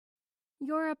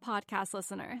You're a podcast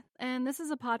listener, and this is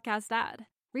a podcast ad.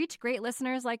 Reach great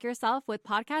listeners like yourself with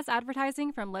podcast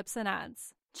advertising from Libsyn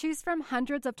Ads. Choose from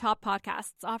hundreds of top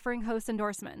podcasts offering host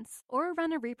endorsements, or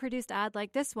run a reproduced ad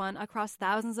like this one across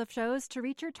thousands of shows to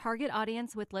reach your target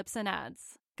audience with Libsyn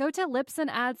Ads. Go to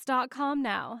libsynads.com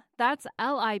now. That's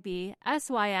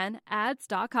LIBSYN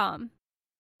ads.com.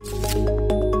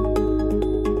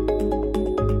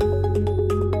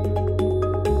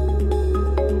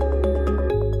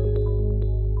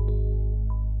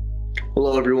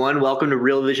 Hello, everyone. Welcome to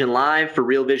Real Vision Live. For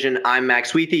Real Vision, I'm Max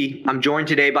Sweethy. I'm joined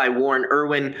today by Warren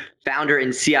Irwin, founder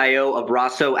and CIO of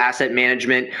Rosso Asset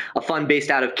Management, a fund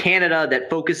based out of Canada that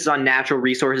focuses on natural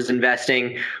resources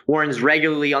investing. Warren's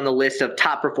regularly on the list of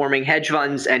top performing hedge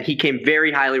funds, and he came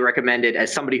very highly recommended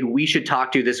as somebody who we should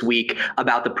talk to this week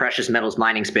about the precious metals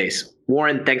mining space.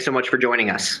 Warren, thanks so much for joining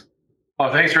us.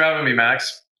 Oh, thanks for having me,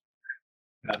 Max.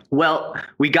 Well,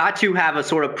 we got to have a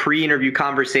sort of pre-interview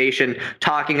conversation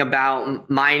talking about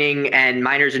mining and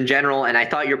miners in general, and I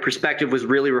thought your perspective was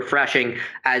really refreshing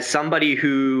as somebody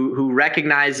who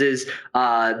recognizes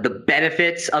the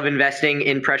benefits of investing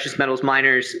in precious metals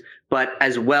miners, but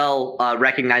as well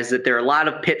recognize that there are a lot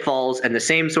of pitfalls, and the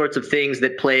same sorts of things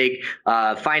that plague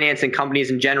finance and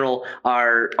companies in general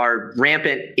are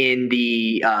rampant in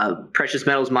the precious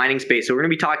metals mining space. So we're going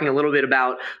to be talking a little bit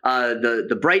about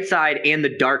the bright side and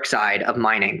the dark side of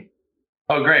mining.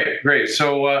 Oh, great.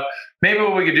 So maybe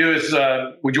what we could do is,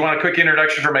 would you want a quick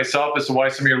introduction for myself as to why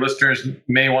some of your listeners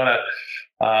may want to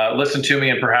listen to me,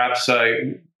 and perhaps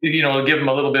give them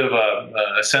a little bit of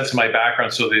a sense of my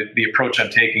background, so the approach I'm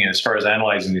taking as far as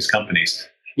analyzing these companies.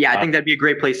 Yeah, I think that'd be a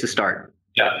great place to start.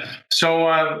 Yeah.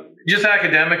 So just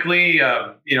academically,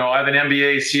 I have an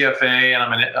MBA, CFA,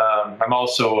 and I'm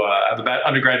also have an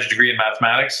undergraduate degree in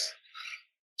mathematics.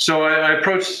 So I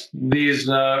approached these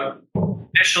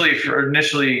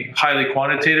initially highly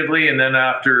quantitatively, and then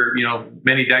after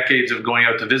many decades of going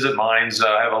out to visit mines,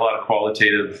 I have a lot of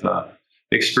qualitative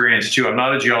experience too. I'm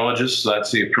not a geologist, so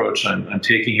that's the approach I'm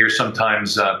taking here.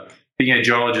 Sometimes being a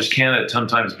geologist can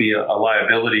sometimes be a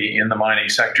liability in the mining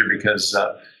sector because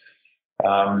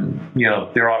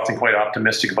they're often quite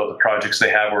optimistic about the projects they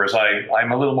have, whereas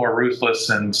I'm a little more ruthless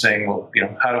and saying, well,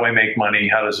 how do I make money?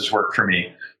 How does this work for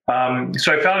me?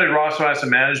 So I founded Rosso Asset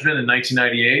Management in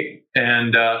 1998,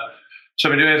 and so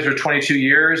I've been doing it for 22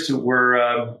 years. We're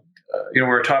a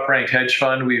top-ranked hedge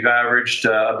fund. We've averaged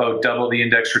about double the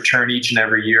index return each and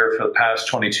every year for the past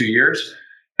 22 years.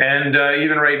 And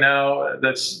even right now,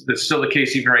 that's still the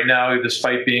case even right now,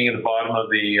 despite being at the bottom of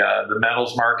the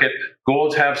metals market.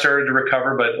 Golds have started to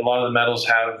recover, but a lot of the metals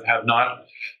have not.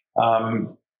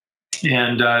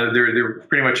 They're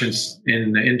pretty much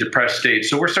in depressed state.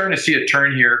 So we're starting to see a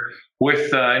turn here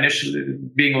with initially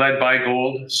being led by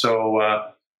gold. So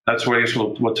that's what I guess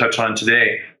we'll touch on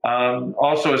today.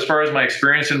 Also, as far as my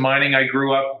experience in mining, I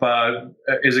grew up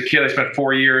as a kid. I spent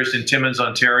 4 years in Timmins,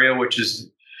 Ontario, which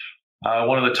is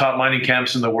one of the top mining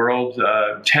camps in the world.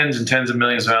 Tens and tens of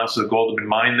millions of ounces of gold have been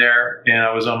mined there. And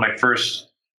I was on my first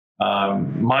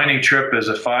mining trip as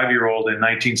a 5-year-old in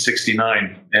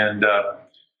 1969. And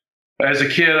as a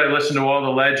kid, I listened to all the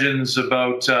legends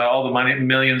about all the money,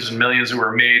 millions and millions that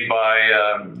were made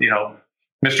by,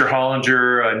 Mr.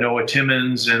 Hollinger, Noah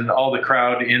Timmins, and all the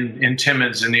crowd in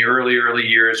Timmins in the early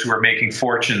years who were making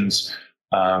fortunes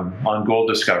on gold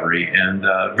discovery. And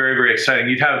very, very exciting.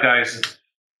 You'd have guys,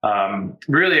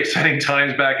 really exciting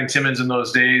times back in Timmins in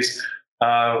those days.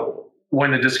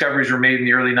 When the discoveries were made in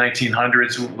the early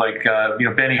 1900s, like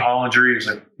Benny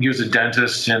Hollinger, he was a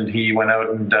dentist, and he went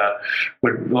out and a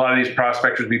lot of these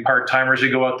prospectors would be part-timers. They'd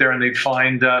go out there and they'd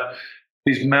find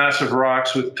these massive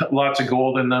rocks with lots of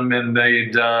gold in them, and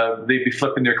they'd be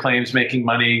flipping their claims, making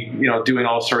money, doing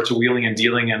all sorts of wheeling and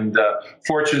dealing, and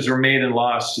fortunes were made and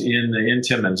lost in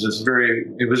Timmins. It was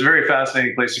a very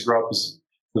fascinating place to grow up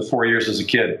for 4 years as a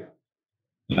kid.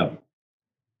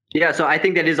 Yeah, so I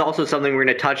think that is also something we're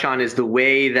going to touch on, is the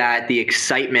way that the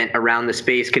excitement around the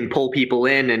space can pull people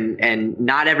in, and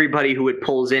not everybody who it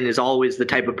pulls in is always the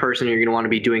type of person you're going to want to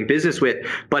be doing business with.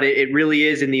 But it really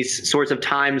is in these sorts of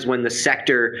times when the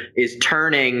sector is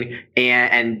turning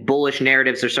and bullish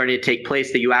narratives are starting to take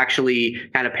place that you actually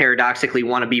kind of paradoxically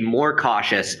want to be more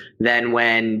cautious than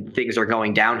when things are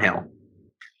going downhill.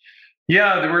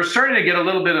 Yeah, we're starting to get a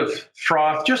little bit of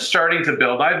froth, just starting to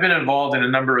build. I've been involved in a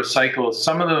number of cycles.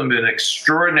 Some of them have been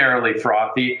extraordinarily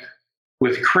frothy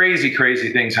with crazy,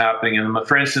 crazy things happening in them.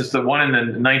 For instance, the one in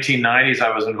the 1990s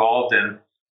I was involved in,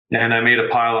 and I made a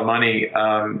pile of money.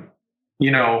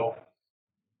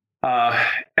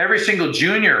 Every single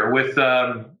junior with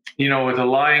a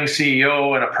lying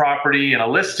CEO and a property and a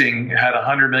listing had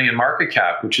 100 million market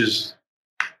cap, which is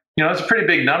that's a pretty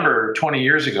big number 20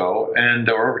 years ago,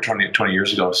 or over 20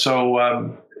 years ago.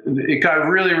 So it got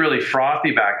really, really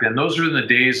frothy back then. Those were in the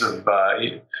days of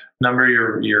a number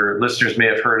of your listeners may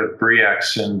have heard of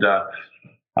Bre-X, and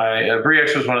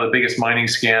Bre-X was one of the biggest mining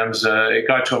scams. It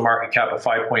got to a market cap of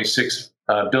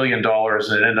 $5.6 billion, and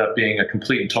it ended up being a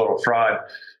complete and total fraud,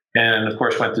 and of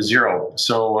course went to zero.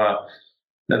 So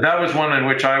that was one in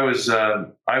which I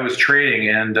was trading,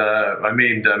 and I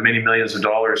made many millions of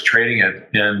dollars trading it.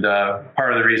 And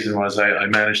part of the reason was I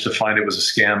managed to find it was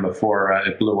a scam before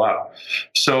it blew up.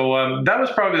 So that was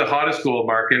probably the hottest gold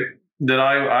market that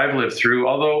I've lived through.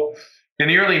 Although in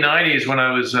the early 90s, when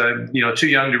I was too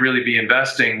young to really be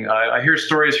investing, I hear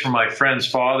stories from my friends'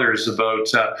 fathers about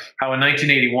how in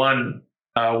 1981,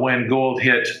 when gold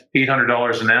hit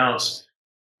 $800 an ounce,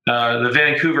 the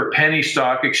Vancouver Penny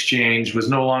Stock Exchange was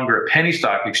no longer a penny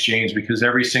stock exchange, because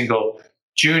every single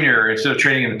junior, instead of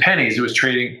trading in pennies, it was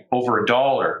trading over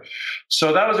 $1.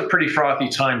 So that was a pretty frothy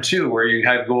time too, where you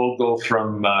had gold go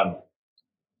from a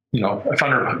few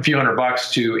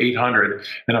 $100 to 800,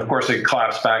 and of course it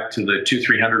collapsed back to the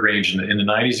 200-300 range in the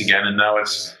 90s again, and now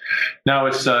it's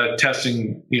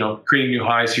testing, creating new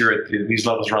highs here at these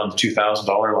levels around the $2,000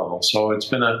 level. So it's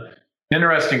been an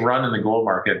interesting run in the gold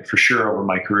market for sure over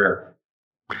my career.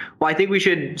 Well, I think we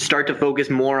should start to focus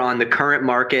more on the current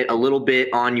market, a little bit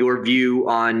on your view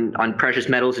on precious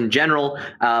metals in general.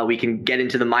 We can get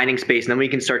into the mining space, and then we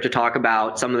can start to talk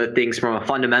about some of the things from a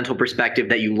fundamental perspective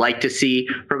that you like to see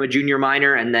from a junior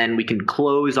miner, and then we can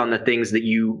close on the things that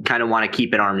you kind of want to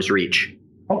keep at arm's reach.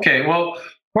 Okay, well,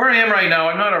 where I am right now,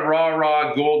 I'm not a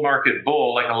raw gold market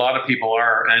bull like a lot of people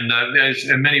are,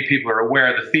 and many people are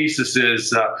aware, the thesis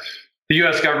is the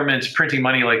U.S. government's printing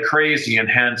money like crazy, and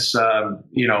hence,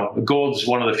 gold's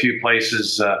one of the few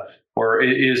places, or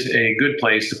it is a good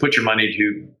place to put your money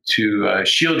to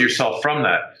shield yourself from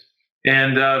that.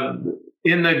 And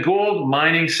in the gold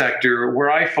mining sector, where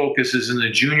I focus is in the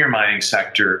junior mining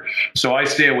sector. So I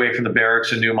stay away from the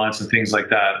Barricks and Newmonts and things like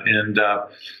that. And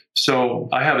so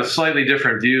I have a slightly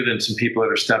different view than some people that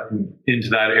are stepping into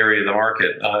that area of the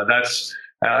market.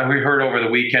 We heard over the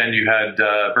weekend you had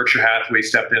Berkshire Hathaway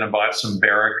stepped in and bought some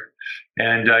Barrick,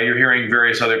 and you're hearing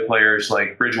various other players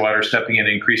like Bridgewater stepping in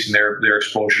and increasing their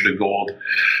exposure to gold.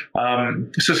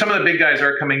 So some of the big guys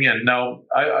are coming in. Now,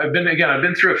 I've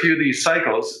been through a few of these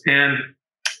cycles, and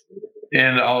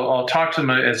I'll talk to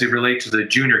them as they relate to the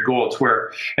junior golds.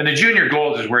 And the junior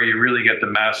gold is where you really get the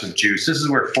massive juice. This is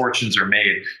where fortunes are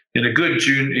made in a good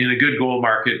gold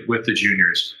market with the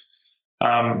juniors.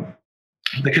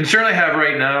 The concern I have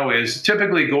right now is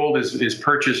typically gold is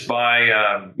purchased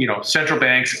by central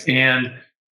banks, and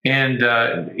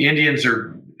Indians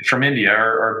from India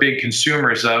are big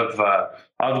consumers of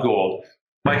gold.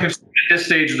 My concern at this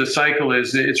stage of the cycle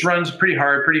is it runs pretty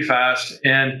hard, pretty fast,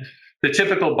 and the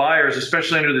typical buyers,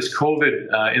 especially under this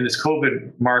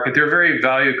COVID market, they're very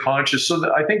value conscious.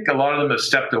 So I think a lot of them have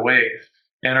stepped away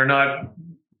and are not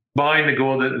buying the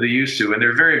gold that they used to, and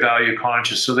they're very value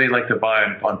conscious, so they like to buy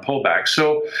on pullback.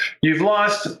 So you've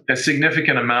lost a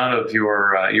significant amount of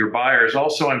your buyers.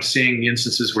 Also, I'm seeing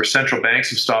instances where central banks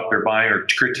have stopped their buying or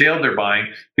curtailed their buying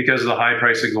because of the high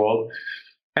price of gold.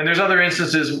 And there's other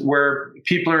instances where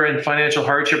people are in financial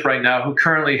hardship right now who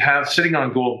currently have sitting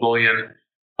on gold bullion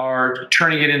are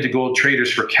turning it into gold traders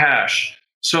for cash.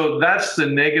 So that's the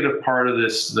negative part of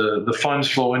this. The funds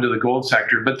flow into the gold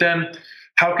sector, but then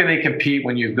how can they compete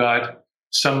when you've got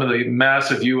some of the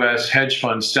massive U.S. hedge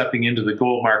funds stepping into the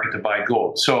gold market to buy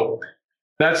gold? So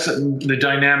that's the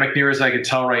dynamic near as I could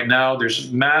tell right now.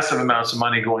 There's massive amounts of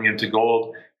money going into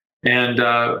gold. And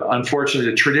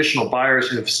unfortunately, the traditional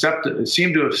buyers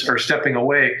are stepping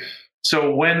away.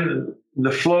 So when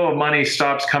the flow of money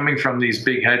stops coming from these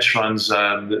big hedge funds,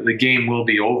 the game will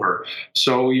be over.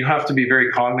 So you have to be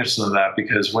very cognizant of that,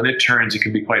 because when it turns, it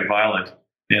can be quite violent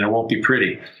and it won't be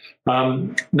pretty.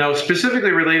 Now,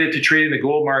 specifically related to trading the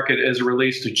gold market as it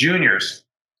relates to juniors,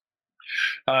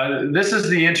 this is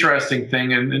the interesting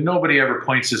thing, and nobody ever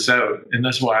points this out, and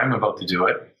that's why I'm about to do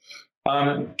it.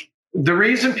 The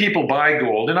reason people buy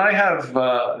gold, and I have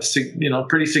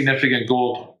pretty significant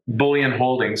gold bullion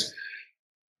holdings.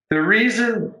 The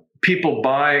reason people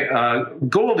buy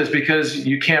gold is because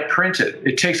you can't print it.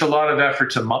 It takes a lot of effort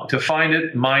to find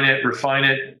it, mine it, refine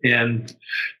it, and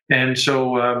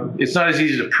so it's not as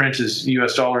easy to print as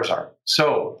U.S. dollars are.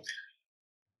 So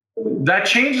that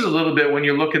changes a little bit when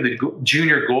you look at the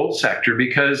junior gold sector,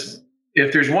 because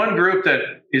if there's one group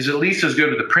that is at least as good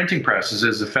with the printing presses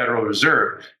as the Federal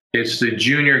Reserve, it's the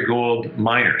junior gold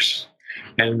miners.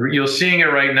 And you're seeing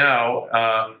it right now.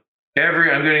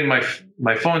 I'm getting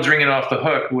my phone's ringing off the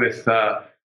hook with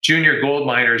junior gold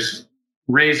miners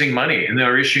raising money, and they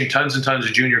were issuing tons and tons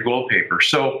of junior gold paper.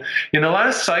 So in the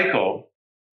last cycle,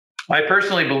 I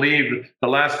personally believe the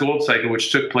last gold cycle,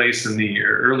 which took place in the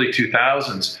early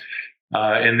 2000s,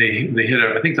 and they hit,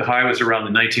 I think the high was around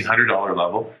the $1,900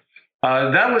 level.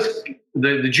 That was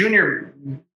the junior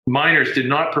miners did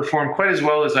not perform quite as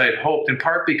well as I had hoped, in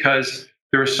part because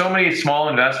there were so many small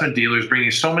investment dealers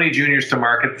bringing so many juniors to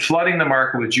market, flooding the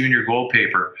market with junior gold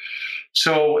paper.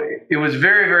 So it was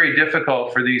very, very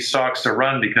difficult for these stocks to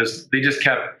run because they just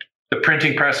kept, the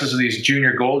printing presses of these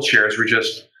junior gold shares were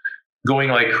just going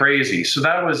like crazy. So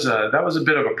that was a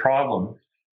bit of a problem.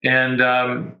 And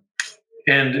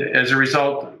as a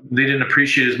result, they didn't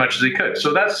appreciate as much as they could.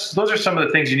 So those are some of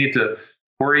the things you need to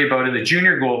worry about in the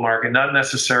junior gold market, not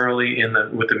necessarily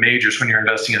with the majors when you're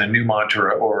investing in a Newmont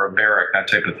or a Barrick, that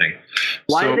type of thing.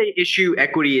 Why do they issue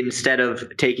equity instead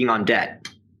of taking on debt?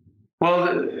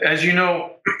 Well, as you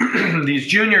know, these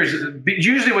juniors,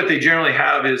 usually what they generally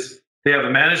have is they have a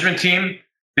management team,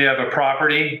 they have a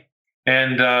property,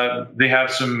 and they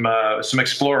have some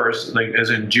explorers, like as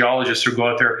in geologists who go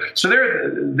out there. So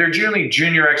they're generally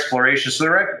junior exploration. So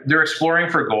they're exploring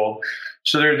for gold.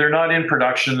 So they're not in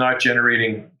production, not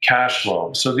generating cash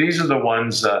flow. So these are the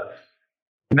ones.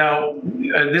 Now,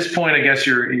 at this point, I guess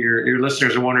your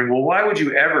listeners are wondering, well, why would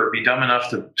you ever be dumb enough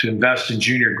to invest in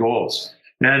junior golds?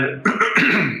 And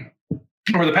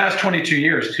over the past 22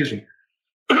 years,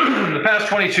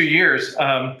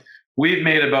 we've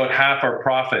made about half our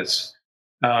profits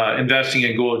investing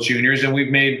in gold juniors, and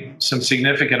we've made some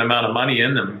significant amount of money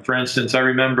in them. For instance, I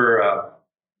remember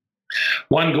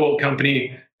one gold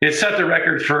company, it set the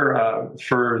record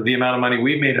for the amount of money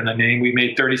we made in the name. We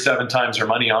made 37 times our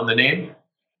money on the name.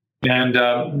 And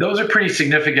those are pretty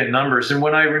significant numbers. And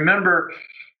when I remember,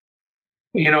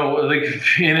 like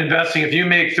in investing, if you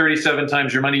make 37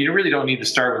 times your money, you really don't need to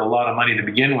start with a lot of money to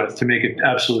begin with to make an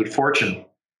absolute fortune.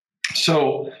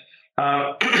 So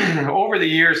over the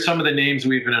years, some of the names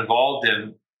we've been involved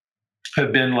in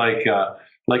have been like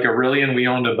Aurelian. We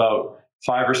owned about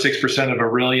 5 or 6% of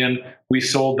Aurelian. We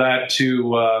sold that to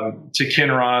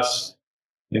Kinross,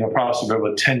 probably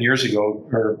about 10 years ago,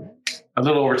 or a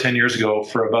little over 10 years ago,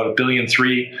 for about $1.3 billion.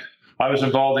 I was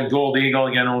involved in Gold Eagle,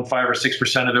 again, owned 5 or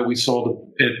 6% of it. We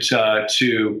sold it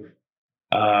to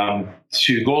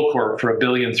Goldcorp for $1.3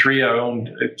 billion. I owned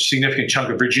a significant chunk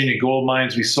of Virginia Gold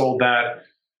Mines. We sold that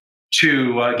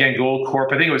to again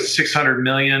Goldcorp. I think it was $600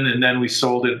 million, and then we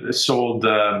sold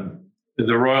the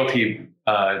royalty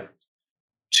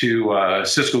to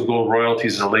Cisco Gold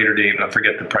Royalties at a later date. I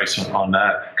forget the price on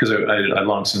that because I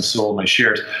long since sold my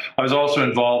shares. I was also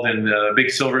involved in a big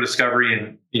silver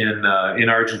discovery in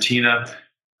Argentina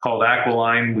called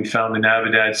Aquiline. We found the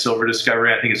Navidad silver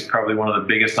discovery. I think it's probably one of the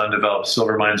biggest undeveloped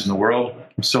silver mines in the world.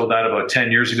 We sold that about 10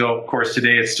 years ago. Of course,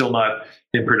 today it's still not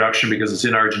in production because it's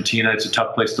in Argentina. It's a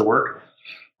tough place to work.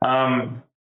 I'm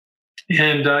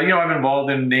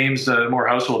involved in names, more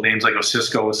household names like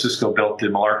Osisko. Osisko built the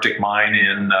Malartic mine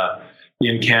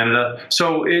in Canada.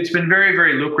 So it's been very,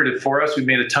 very lucrative for us. We've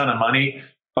made a ton of money,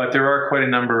 but there are quite a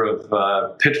number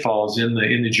of pitfalls in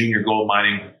the junior gold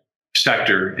mining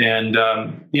sector. And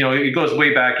it goes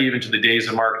way back even to the days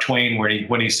of Mark Twain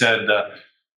when he said,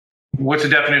 "What's the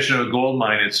definition of a gold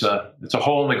mine? It's a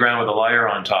hole in the ground with a liar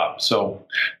on top." So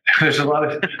there's a lot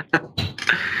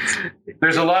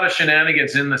of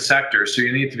shenanigans in the sector, so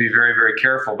you need to be very, very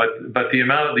careful. But the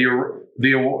amount of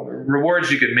the rewards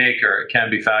you can make can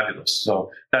be fabulous. So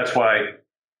that's why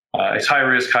it's high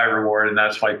risk, high reward, and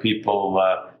that's why people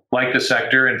like the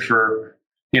sector. And for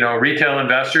retail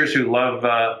investors who love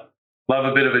a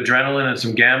bit of adrenaline and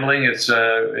some gambling, it's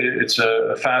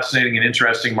a fascinating and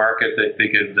interesting market that they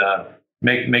could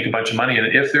make a bunch of money in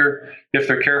if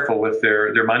they're careful with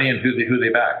their money and who they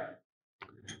back.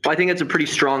 Well, I think that's a pretty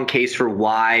strong case for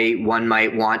why one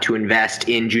might want to invest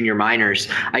in junior miners.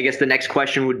 I guess the next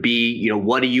question would be,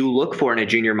 what do you look for in a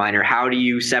junior miner? How do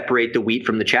you separate the wheat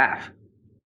from the chaff?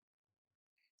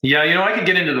 Yeah, I could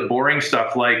get into the boring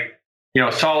stuff like,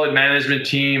 solid management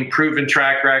team, proven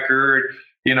track record,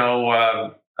 they're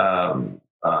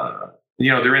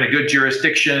in a good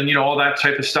jurisdiction, all that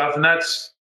type of stuff. And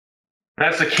that's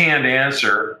a canned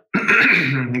answer.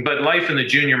 But life in the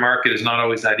junior market is not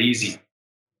always that easy.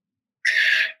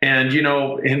 And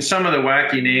in some of the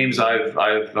wacky names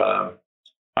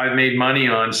I've made money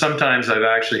on, sometimes I've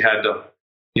actually had to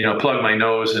plug my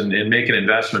nose and make an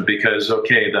investment because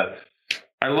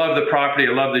I love the property,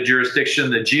 I love the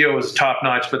jurisdiction, the geo is top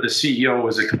notch, but the CEO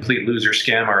was a complete loser,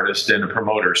 scam artist, and a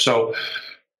promoter. So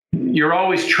you're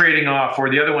always trading off. Or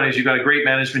the other one is you've got a great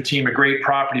management team, a great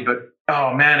property, but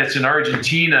oh man, it's in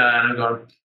Argentina, and I'm going,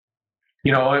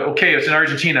 Okay, it's in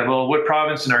Argentina. Well, what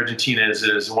province in Argentina is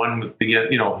it? Is it one that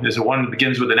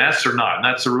begins with an S or not? And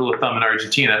that's the rule of thumb in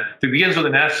Argentina. If it begins with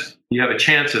an S, you have a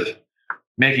chance of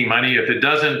making money. If it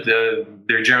doesn't,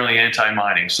 they're generally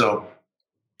anti-mining. So,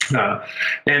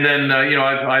 and then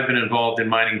I've been involved in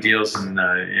mining deals in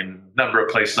a number of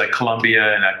places like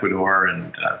Colombia and Ecuador,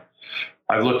 and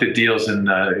I've looked at deals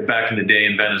back in the day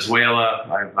in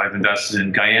Venezuela. I've invested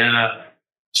in Guyana,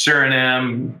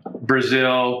 Suriname,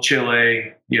 Brazil,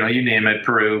 Chile, you name it,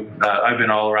 Peru. I've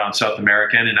been all around South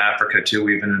America and in Africa too,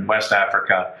 even in West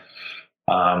Africa.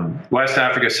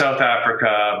 South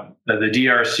Africa, the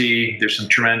DRC, there's some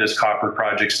tremendous copper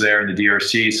projects there in the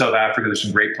DRC. South Africa, there's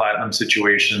some great platinum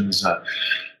situations.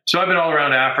 So I've been all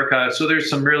around Africa. So there's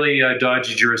some really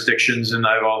dodgy jurisdictions, and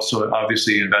I've also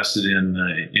obviously invested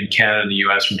in Canada and the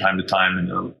U.S. from time to time,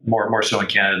 and more so in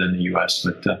Canada than the U.S.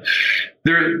 But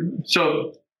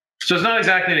so it's not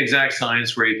exactly an exact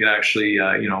science where you can actually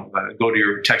go to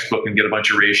your textbook and get a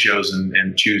bunch of ratios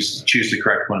and choose the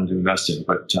correct one to invest in.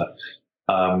 But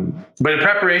in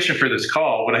preparation for this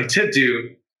call, what I did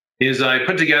do is I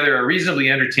put together a reasonably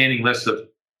entertaining list of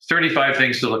 35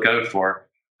 things to look out for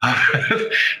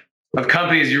of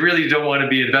companies you really don't want to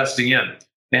be investing in.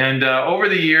 And over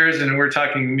the years, and we're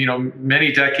talking,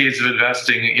 many decades of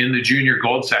investing in the junior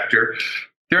gold sector,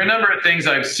 there are a number of things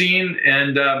I've seen,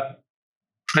 and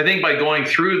I think by going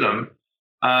through them,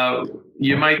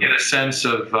 you might get a sense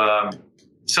of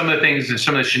some of the things and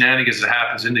some of the shenanigans that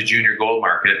happens in the junior gold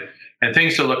market, and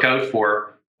things to look out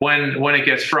for when it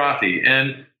gets frothy.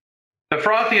 And the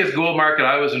frothiest gold market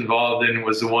I was involved in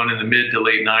was the one in the mid to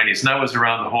late 90s, and that was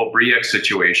around the whole Bre-X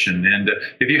situation. And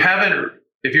if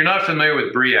you're not familiar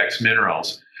with Bre-X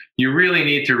Minerals, you really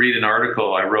need to read an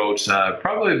article I wrote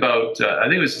probably about, I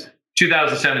think it was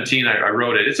 2017, I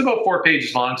wrote it. It's about 4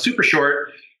 pages long, super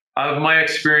short, of my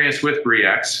experience with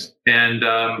Bre-X. And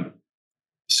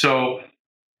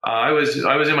I was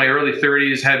in my early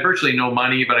 30s, had virtually no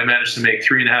money, but I managed to make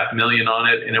 $3.5 million on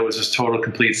it, and it was this total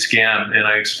complete scam. And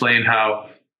I explained how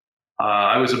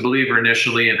I was a believer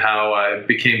initially, and how it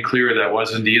became clear that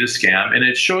was indeed a scam. And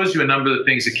it shows you a number of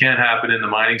things that can happen in the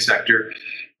mining sector.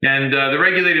 And the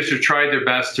regulators have tried their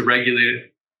best to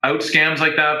regulate out scams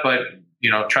like that, but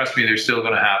trust me, they're still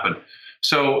going to happen.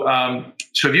 So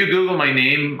if you Google my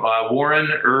name, Warren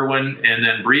Irwin, and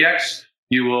then Bre-X,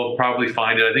 you will probably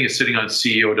find it. I think it's sitting on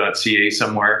CEO.ca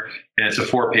somewhere, and it's a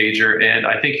 4-pager, and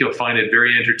I think you'll find it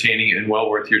very entertaining and well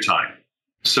worth your time.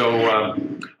 So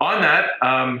on that,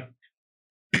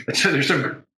 so there's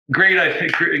some great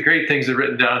things that are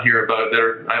written down here about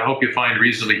that I hope you find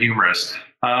reasonably humorous.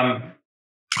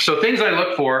 So things I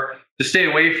look for to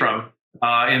stay away from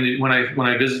when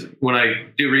I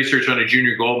do research on a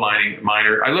junior gold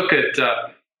miner, I look at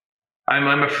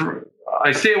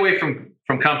I stay away from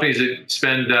companies that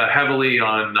spend heavily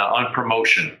on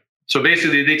promotion. So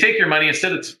basically, they take your money,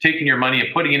 instead of taking your money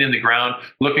and putting it in the ground,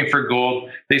 looking for gold,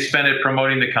 they spend it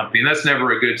promoting the company. And that's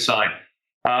never a good sign.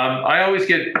 I always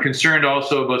get concerned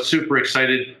also about super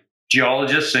excited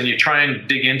geologists, and you try and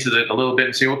dig into that a little bit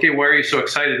and say, okay, why are you so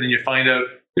excited? And you find out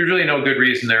there's really no good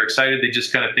reason they're excited. They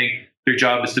just kind of think their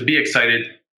job is to be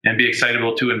excited and be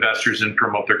excitable to investors and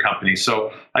promote their company.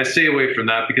 So I stay away from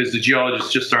that, because the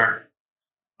geologists just aren't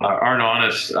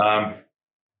honest.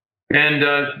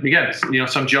 Again,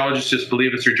 some geologists just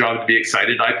believe it's their job to be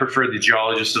excited. I prefer the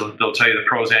geologists. They'll tell you the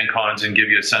pros and cons and give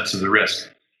you a sense of the risk.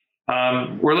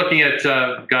 We're looking at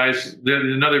guys.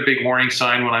 Another big warning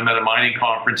sign when I'm at a mining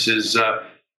conference is the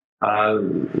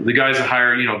guys that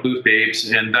hire, booth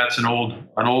babes, and that's an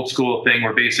old school thing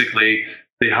where basically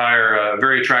they hire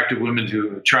very attractive women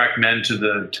to attract men to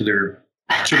their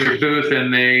booth,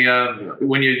 and they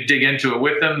when you dig into it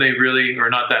with them, they really are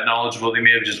not that knowledgeable. They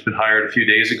may have just been hired a few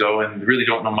days ago and really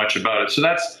don't know much about it. So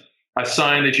that's a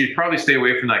sign that you'd probably stay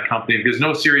away from that company, because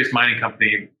no serious mining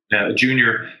company,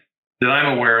 junior, that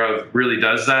I'm aware of really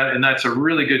does that. And that's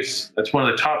that's one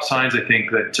of the top signs, I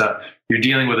think, that you're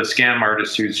dealing with a scam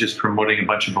artist who's just promoting a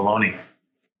bunch of baloney.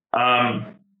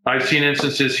 I've seen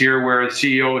instances here where the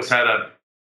CEO has had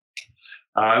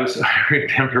I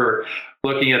remember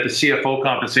looking at the CFO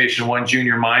compensation of one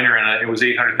junior miner, and it was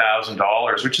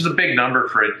 $800,000, which is a big number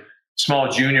for a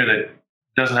small junior that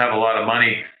doesn't have a lot of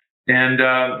money. And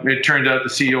it turned out the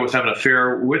CEO was having an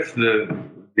affair with the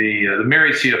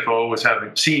married CFO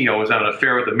CEO was having an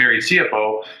affair with the married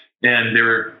CFO, and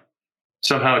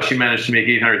somehow she managed to make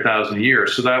 $800,000 a year.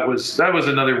 So that was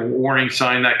another warning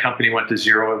sign. That company went to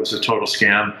zero. It was a total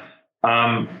scam.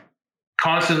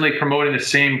 Constantly promoting the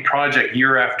same project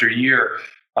year after year.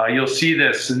 You'll see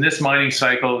this in this mining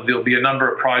cycle. There'll be a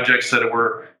number of projects that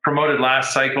were promoted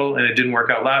last cycle and it didn't work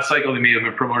out last cycle. They may have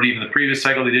been promoted even the previous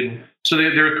cycle. They didn't. So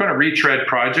they're kind of retread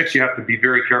projects. You have to be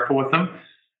very careful with them.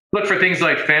 Look for things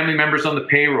like family members on the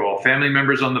payroll, family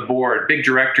members on the board, big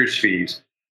directors' fees.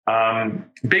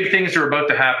 Big things are about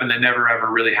to happen that never ever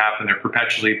really happen. They're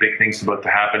perpetually big things about to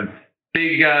happen.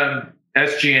 Big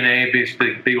SG&A,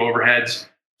 big overheads.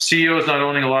 CEOs not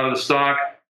owning a lot of the stock.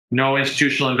 No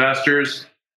institutional investors.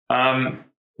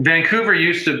 Vancouver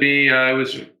used to be, it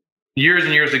was years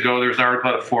and years ago, there was an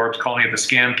article out of Forbes calling it the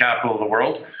scam capital of the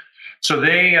world. So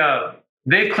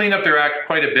they've cleaned up their act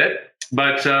quite a bit.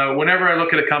 But whenever I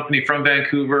look at a company from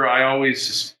Vancouver, I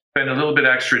always spend a little bit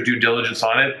extra due diligence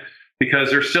on it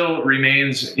because there still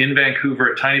remains in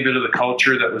Vancouver a tiny bit of the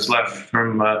culture that was left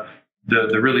from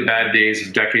the really bad days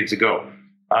of decades ago.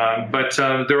 But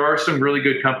there are some really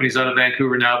good companies out of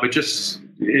Vancouver now, but just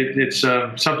it's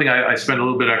something I spend a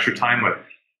little bit extra time with.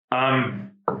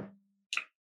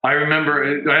 I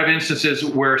remember I have instances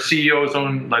where CEOs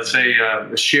own, let's say,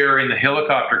 a share in the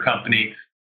helicopter company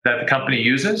that the company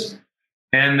uses,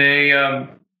 and they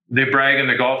brag in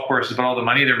the golf courses about all the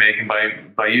money they're making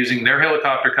by using their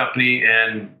helicopter company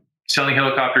and selling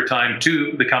helicopter time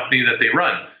to the company that they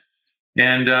run.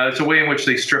 And it's a way in which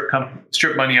they strip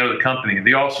money out of the company.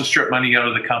 They also strip money out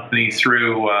of the company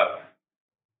through.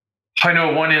 I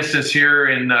know one instance here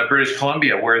in British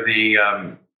Columbia where the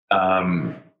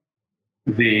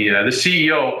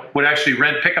CEO would actually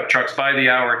rent pickup trucks by the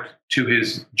hour to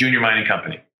his junior mining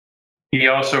company. He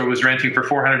also was renting for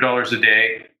 $400 a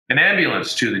day an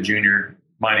ambulance to the junior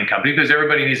mining company because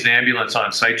everybody needs an ambulance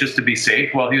on site just to be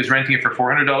safe. Well, he was renting it for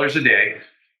 $400 a day,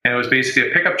 and it was basically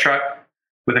a pickup truck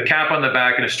with a cap on the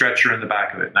back and a stretcher in the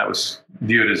back of it. And that was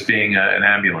viewed as being an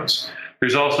ambulance.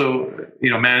 There's also,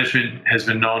 management has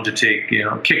been known to take,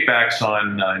 kickbacks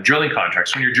on drilling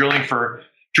contracts. When you're drilling for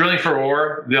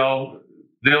ore, they'll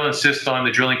insist on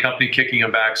the drilling company kicking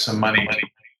them back some money.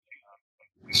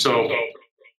 So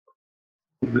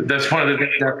that's one of the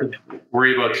things I have to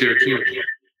worry about here too.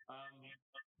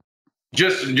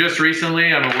 Just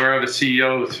recently, I'm aware of a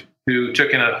CEO who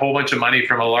took in a whole bunch of money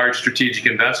from a large strategic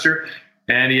investor,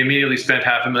 and he immediately spent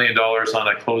 $500,000 on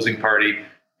a closing party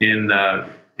in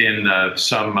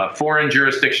some foreign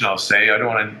jurisdiction. I'll say I don't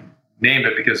want to name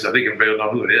it because I think everybody will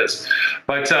know who it is,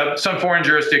 but some foreign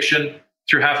jurisdiction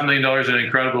threw $500,000 in an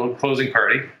incredible closing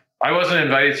party. I wasn't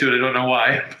invited to it. I don't know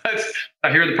why, but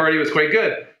I hear the party was quite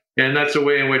good. And that's a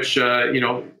way in which,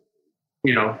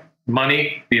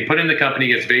 money being put in the company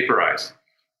gets vaporized.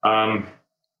 I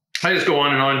just go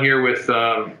on and on here with,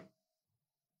 probably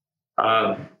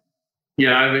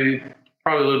a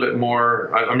little bit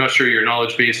more. I'm not sure your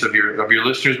knowledge base of your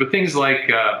listeners, but things like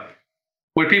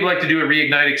what people like to do at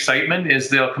Reignite Excitement is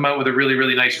they'll come out with a really,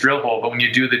 really nice drill hole. But when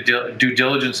you do the due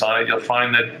diligence on it, you'll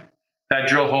find that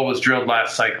drill hole was drilled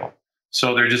last cycle.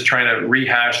 So they're just trying to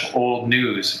rehash old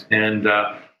news. And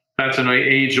that's an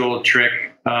age-old trick.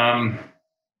 I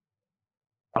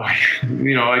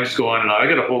just go on and on. I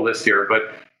got a whole list here,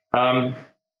 but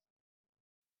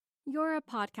You're a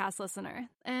podcast listener,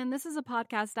 and this is a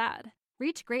podcast ad.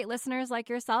 Reach great listeners like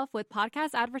yourself with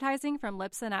podcast advertising from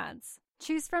Libsyn Ads.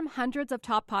 Choose from hundreds of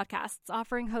top podcasts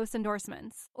offering host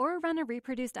endorsements, or run a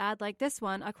reproduced ad like this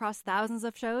one across thousands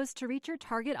of shows to reach your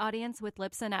target audience with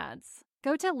Libsyn Ads.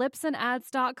 Go to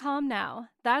libsynads.com now.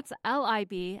 That's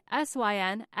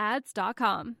LIBSYN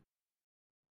ads.com.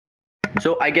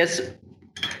 So I guess,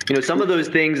 some of those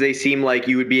things, they seem like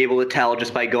you would be able to tell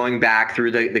just by going back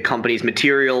through the company's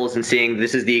materials and seeing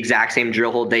this is the exact same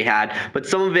drill hole they had. But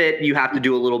some of it, you have to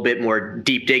do a little bit more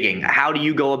deep digging. How do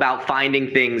you go about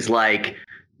finding things like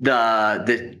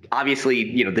the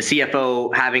obviously, the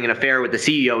CFO having an affair with the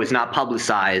CEO is not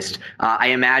publicized. I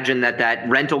imagine that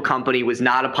rental company was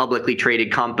not a publicly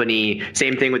traded company.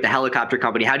 Same thing with the helicopter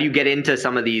company. How do you get into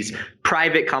some of these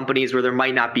private companies where there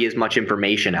might not be as much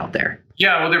information out there?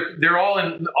 Yeah, well, they're all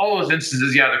in all those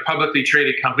instances. Yeah, they're publicly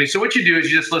traded companies. So what you do is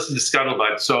you just listen to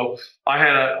Scuttlebutt. So I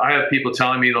had people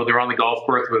telling me, they're on the golf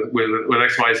course with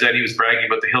XYZ. He was bragging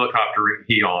about the helicopter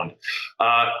he owned.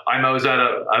 I was at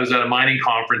a mining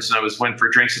conference and I went for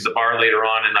drinks at the bar later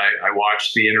on, and I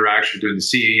watched the interaction between the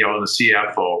CEO and the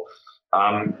CFO.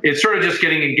 It's sort of just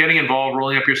getting involved,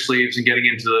 rolling up your sleeves, and getting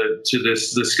into the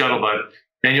scuttlebutt,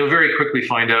 and you'll very quickly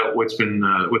find out what's been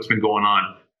going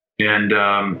on.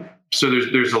 And so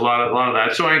there's a lot of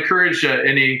that. So I encourage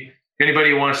anybody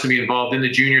who wants to be involved in the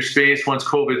junior space once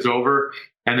COVID's over,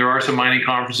 and there are some mining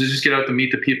conferences, just get out to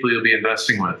meet the people you'll be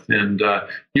investing with, and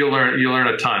you'll learn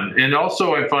a ton. And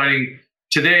also, I'm finding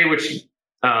today, which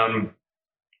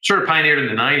sort of pioneered in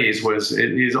the 90s was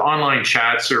these online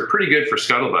chats are pretty good for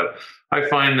scuttlebutt. I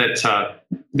find that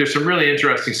there's some really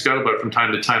interesting scuttlebutt from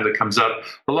time to time that comes up.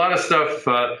 A lot of stuff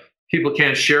people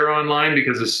can't share online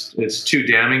because it's too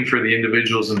damning for the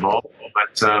individuals involved.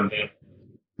 But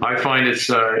I find it's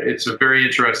a very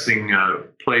interesting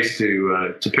place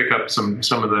to pick up some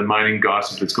of the mining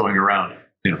gossip that's going around.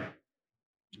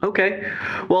 Okay.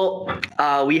 Well,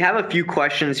 we have a few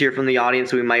questions here from the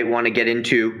audience we might want to get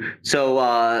into.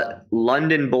 So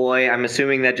London Boy, I'm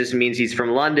assuming that just means he's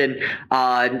from London,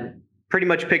 pretty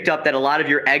much picked up that a lot of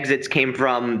your exits came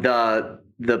from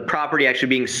the property actually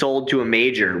being sold to a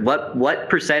major. What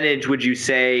percentage would you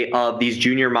say of these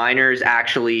junior miners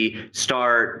actually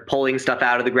start pulling stuff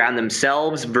out of the ground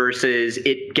themselves versus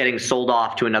it getting sold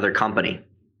off to another company?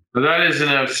 Well, that is an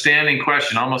outstanding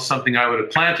question, almost something I would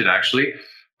have planted, actually.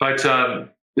 But it's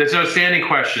an outstanding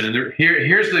question. And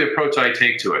here's the approach I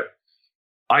take to it.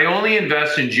 I only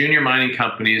invest in junior mining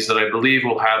companies that I believe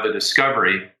will have a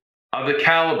discovery of the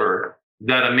caliber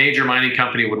that a major mining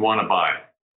company would want to buy.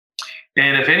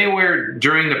 And if anywhere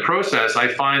during the process I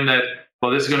find that,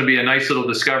 well, this is going to be a nice little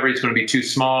discovery, it's going to be too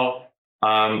small,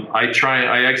 I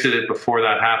exit it before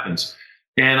that happens.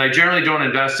 And I generally don't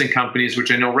invest in companies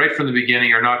which I know right from the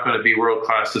beginning are not going to be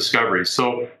world-class discoveries.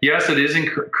 So yes, it is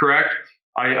correct.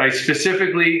 I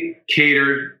specifically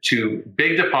cater to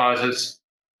big deposits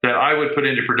that I would put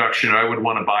into production or I would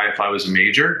want to buy if I was a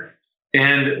major.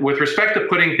 And with respect to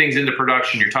putting things into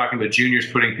production, you're talking about juniors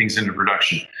putting things into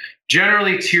production.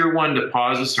 Generally, tier one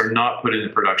deposits are not put into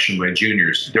production by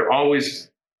juniors. They're almost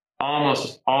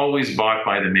always bought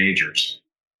by the majors.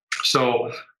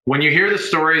 So when you hear the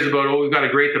stories about, oh, we've got a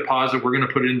great deposit, we're going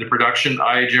to put it into production,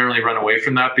 I generally run away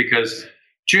from that because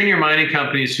junior mining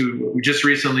companies who just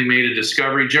recently made a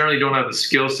discovery generally don't have the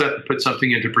skill set to put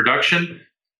something into production.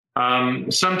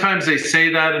 Sometimes they say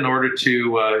that in order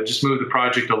to just move the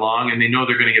project along, and they know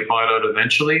they're going to get bought out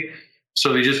eventually.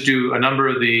 So they just do a number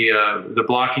of the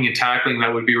blocking and tackling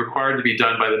that would be required to be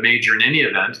done by the major in any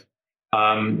event.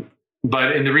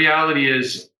 But in the reality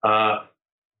is,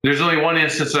 there's only one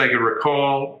instance that I could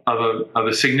recall of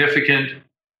a significant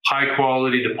high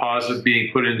quality deposit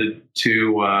being put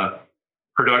into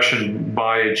production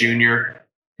by a junior,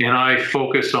 and I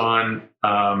focus on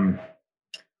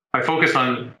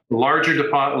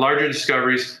larger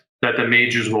discoveries that the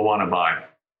majors will want to buy.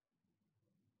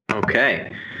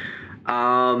 Okay.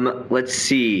 Let's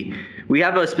see. We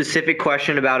have a specific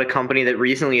question about a company that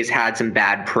recently has had some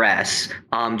bad press.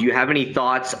 Do you have any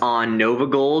thoughts on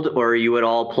NovaGold, or are you at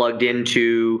all plugged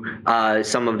into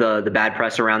some of the bad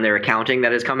press around their accounting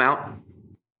that has come out?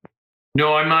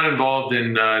 No, I'm not involved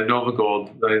in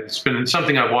NovaGold. It's been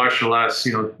something I've watched for the last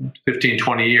 15,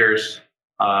 20 years,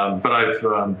 but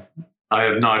I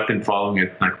have not been following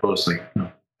it that closely. No.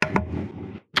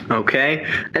 Okay.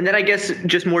 And then I guess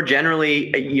just more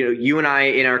generally, you and I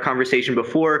in our conversation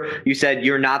before, you said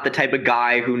you're not the type of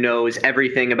guy who knows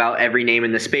everything about every name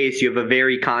in the space. You have a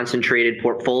very concentrated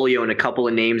portfolio and a couple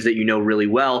of names that you know really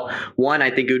well. One,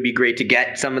 I think it would be great to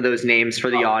get some of those names for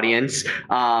the audience,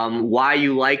 why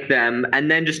you like them, and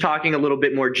then just talking a little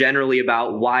bit more generally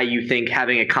about why you think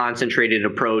having a concentrated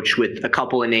approach with a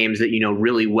couple of names that you know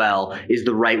really well is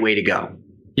the right way to go.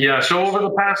 Yeah. So over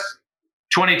the past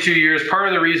 22 years, part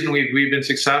of the reason we've been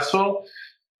successful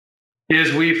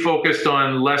is we focused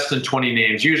on less than 20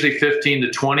 names, usually 15 to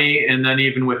 20. And then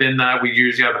even within that, we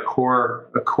usually have a core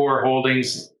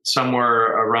holdings somewhere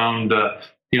around,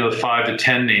 the 5 to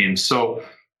 10 names. So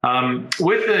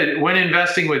when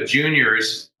investing with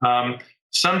juniors,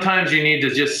 sometimes you need to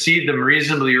just seed them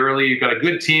reasonably early. You've got a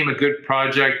good team, a good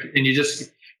project, and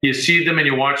you seed them and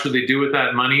you watch what they do with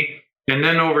that money. And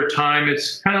then over time,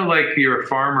 it's kind of like you're a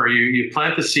farmer. You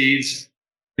plant the seeds,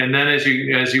 and then as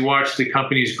you watch the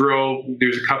companies grow,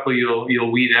 there's a couple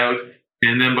you'll weed out,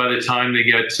 and then by the time they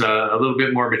get a little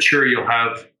bit more mature, you'll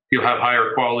have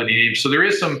higher quality names. So there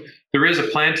is a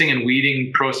planting and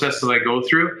weeding process that I go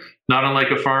through. Not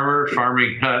unlike a farmer.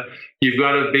 Farming, you've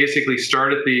got to basically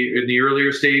start in the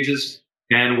earlier stages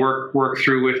and work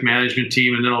through with management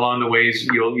team, and then along the ways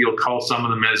you'll call some of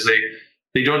them as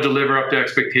they don't deliver up to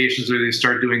expectations, or they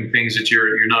start doing things that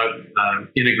you're not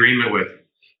in agreement with.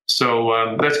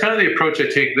 So that's kind of the approach I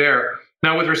take there.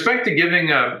 Now, with respect to giving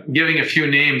a few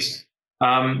names,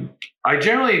 I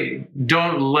generally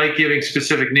don't like giving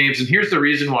specific names, and here's the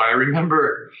reason why. I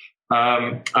remember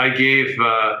I gave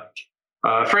a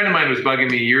friend of mine was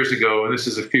bugging me years ago, and this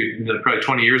is probably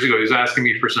 20 years ago. He was asking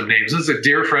me for some names. This is a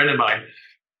dear friend of mine.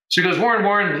 She goes,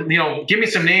 Warren, give me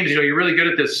some names. You're really good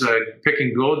at this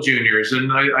picking gold juniors. And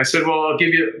I said, well, I'll give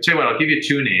you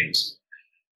 2 names.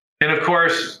 And of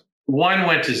course, one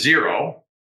went to 0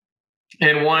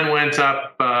 and one went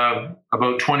up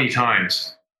about 20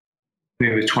 times. I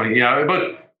think it was 20.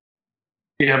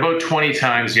 About 20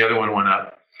 times the other one went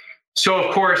up. So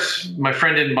of course, my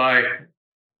friend didn't buy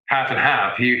half and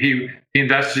half. He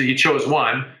invested. He chose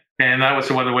one, and that was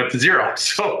the one that went to zero.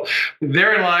 So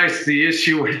therein lies the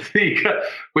issue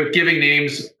with giving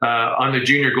names on the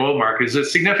junior gold market. Is a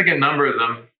significant number of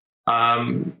them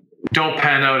don't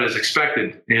pan out as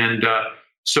expected, and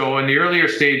so in the earlier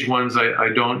stage ones, I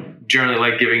don't generally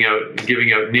like giving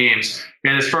out names.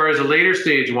 And as far as the later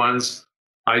stage ones,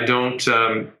 I don't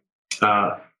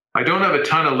have a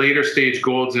ton of later stage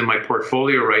golds in my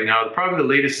portfolio right now. Probably the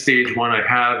latest stage one I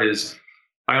have is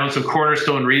I own some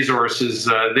Cornerstone Resources.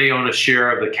 They own a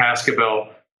share of the Cascabel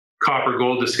copper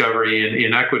gold discovery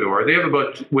in Ecuador. They have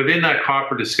about, within that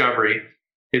copper discovery,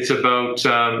 it's about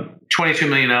 22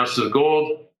 million ounces of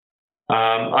gold.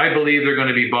 I believe they're going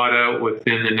to be bought out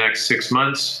within the next 6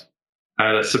 months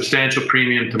at a substantial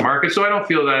premium to market. So I don't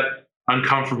feel that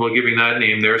uncomfortable giving that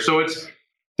name there. So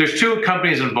there's two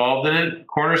companies involved in it.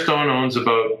 Cornerstone owns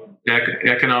about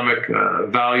economic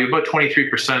value, about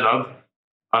 23%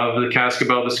 of the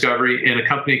Cascabel discovery, and a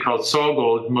company called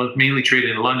SolGold, mainly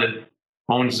traded in London,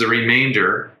 owns the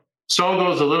remainder.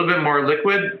 SolGold's a little bit more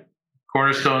liquid.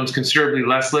 Cornerstone's considerably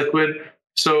less liquid.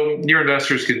 So your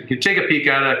investors could take a peek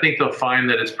at it. I think they'll find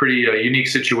that it's pretty unique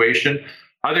situation.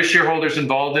 Other shareholders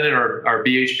involved in it are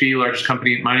BHP, largest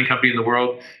mining company in the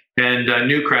world, and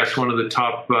Newcrest, one of the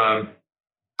top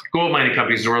gold mining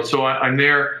companies in the world. So I'm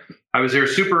there. I was there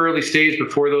super early stage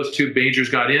before those two majors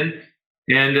got in,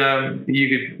 and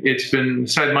it's been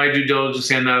inside my due diligence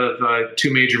and that of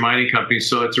two major mining companies.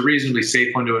 So it's a reasonably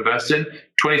safe one to invest in.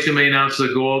 22 million ounces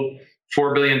of gold,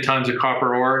 4 billion tons of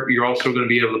copper ore. You're also going to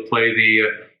be able to play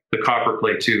the copper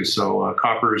play too. So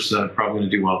copper's probably going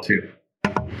to do well too.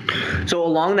 So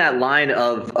along that line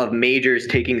of majors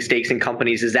taking stakes in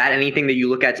companies, is that anything that you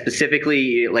look at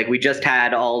specifically? Like we just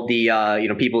had all the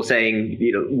people saying,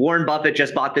 Warren Buffett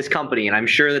just bought this company, and I'm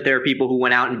sure that there are people who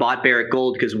went out and bought Barrick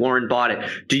Gold because Warren bought it.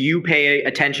 Do you pay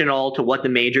attention at all to what the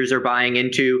majors are buying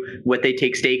into, what they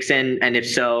take stakes in, and if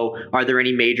so, are there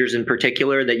any majors in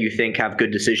particular that you think have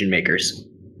good decision makers?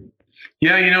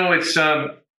 Yeah, it's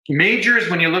majors,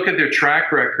 when you look at their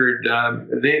track record,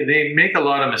 they make a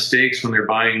lot of mistakes when they're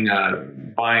buying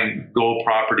gold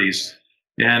properties,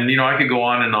 and I could go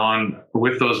on and on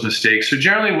with those mistakes. So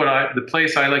generally, the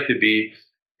place I like to be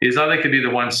is I like to be the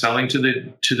one selling to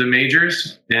the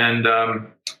majors, and I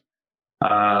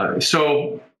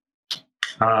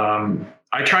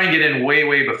try and get in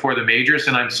way before the majors,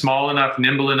 and I'm small enough,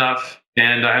 nimble enough,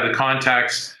 and I have the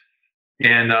contacts.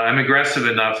 And I'm aggressive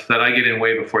enough that I get in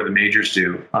way before the majors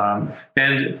do.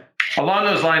 And along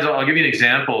those lines, I'll give you an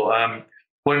example.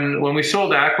 When we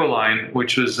sold Aquiline,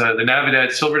 which was the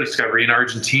Navidad silver discovery in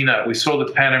Argentina, we sold it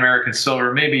to Pan American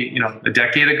Silver maybe a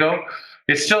decade ago.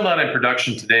 It's still not in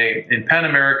production today. And Pan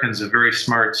American's a very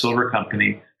smart silver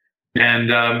company.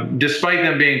 And despite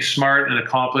them being smart and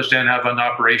accomplished and having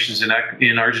operations in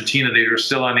Argentina, they were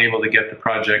still unable to get the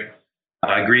project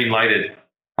green lighted.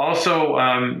 Also,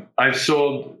 I've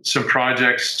sold some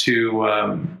projects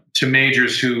to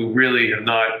majors who really have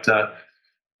not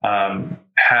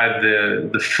had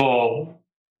the full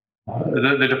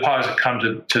the deposit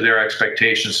come to their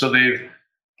expectations. So they've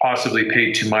possibly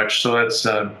paid too much. So that's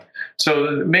so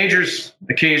the majors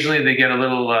occasionally they get a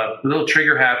little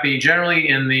trigger happy. Generally,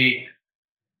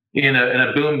 in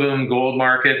a boom gold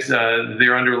market,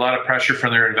 they're under a lot of pressure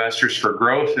from their investors for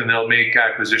growth, and they'll make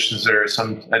acquisitions that are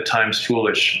at times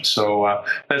foolish. So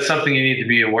that's something you need to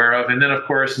be aware of. And then, of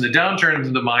course, in the downturns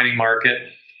of the mining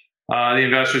market, the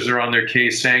investors are on their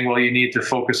case saying, well, you need to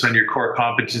focus on your core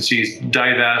competencies,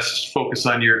 divest, focus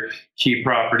on your key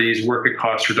properties, work at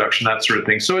cost reduction, that sort of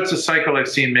thing. So it's a cycle I've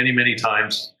seen many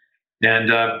times.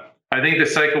 And I think the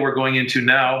cycle we're going into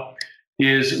now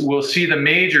is we'll see the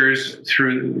majors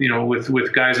through,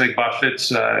 with guys like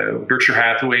Buffett's, Berkshire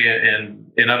Hathaway,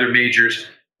 and other major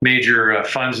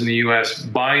funds in the U.S.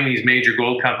 buying these major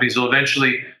gold companies. They'll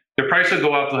eventually, their price will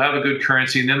go up. They'll have a good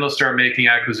currency, and then they'll start making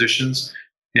acquisitions.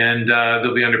 And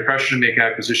they'll be under pressure to make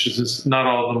acquisitions. Not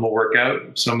all of them will work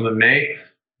out. Some of them may,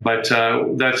 but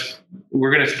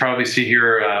we're going to probably see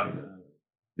here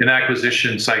an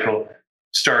acquisition cycle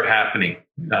start happening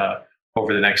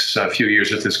over the next few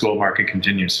years if this gold market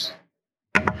continues.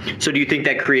 So do you think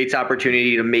that creates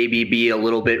opportunity to maybe be a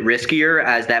little bit riskier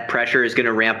as that pressure is going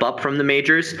to ramp up from the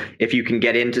majors if you can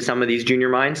get into some of these junior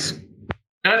mines?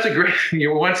 That's a great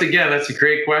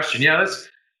question. Yeah,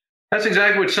 that's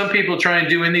exactly what some people try and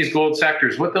do in these gold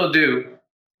sectors. What they'll do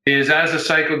is as the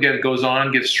cycle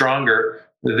gets stronger,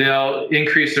 they'll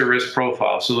increase their risk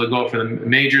profile. So they'll go from the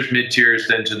majors, mid-tiers,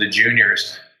 then to the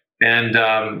juniors. And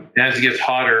as it gets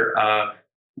hotter,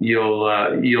 you'll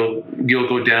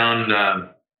go down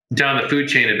the food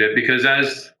chain a bit, because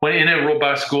when in a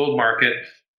robust gold market,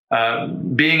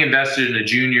 being invested in a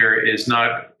junior is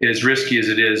not as risky as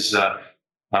it is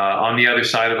on the other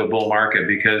side of a bull market,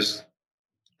 because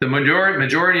the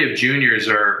majority of juniors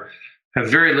have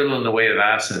very little in the way of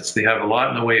assets. They have a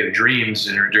lot in the way of dreams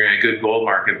during a good gold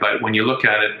market. But when you look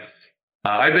at it,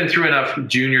 I've been through enough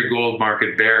junior gold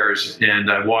market bears,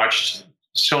 and I've watched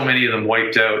so many of them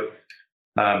wiped out.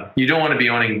 You don't want to be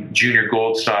owning junior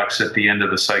gold stocks at the end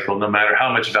of the cycle, no matter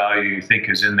how much value you think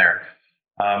is in there.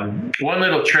 One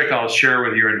little trick I'll share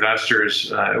with your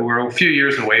investors, we're a few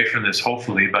years away from this,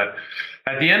 hopefully, but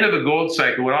at the end of a gold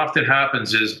cycle, what often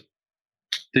happens is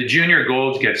the junior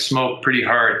golds get smoked pretty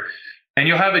hard. And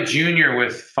you'll have a junior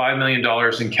with $5 million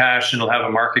in cash, and it'll have a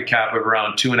market cap of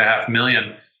around $2.5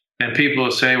 million. And people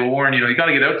will say, well, Warren, you got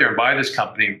to get out there and buy this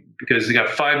company because they got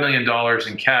 $5 million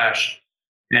in cash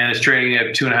and it's trading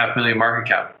at $2.5 million market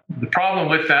cap. The problem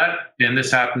with that, and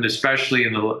this happened especially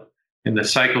in the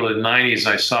cycle of the 90s,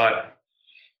 I saw it.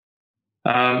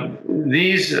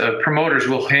 These promoters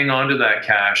will hang on to that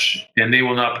cash, and they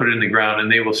will not put it in the ground,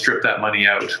 and they will strip that money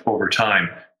out over time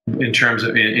in terms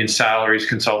of in salaries,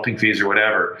 consulting fees, or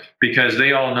whatever, because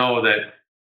they all know that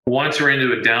once we're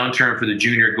into a downturn for the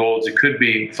junior golds, it could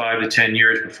be 5 to 10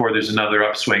 years before there's another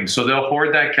upswing. So they'll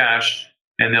hoard that cash,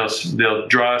 and they'll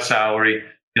draw a salary,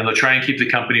 and they'll try and keep the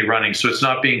company running. So it's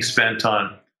not being spent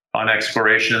on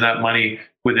exploration, and that money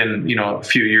within a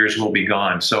few years will be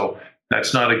gone. So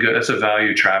that's a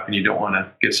value trap, and you don't want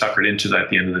to get suckered into that at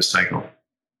the end of this cycle.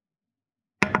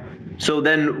 So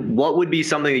then what would be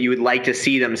something that you would like to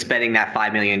see them spending that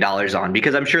 $5 million on?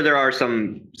 Because I'm sure there are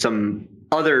some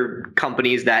other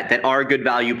companies that are good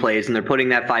value plays, and they're putting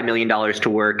that $5 million to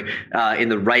work in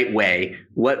the right way.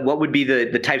 What would be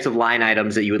the types of line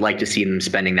items that you would like to see them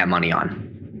spending that money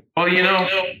on? Well,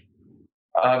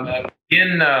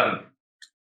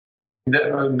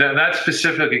 that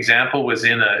specific example was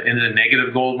in a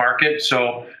negative gold market.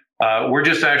 So we're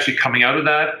just actually coming out of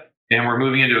that, and we're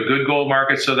moving into a good gold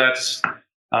market. So that's,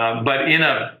 but in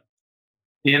a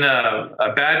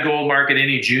bad gold market,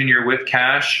 any junior with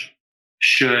cash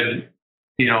should,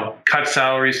 cut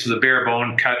salaries to the bare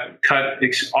bone, cut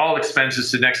all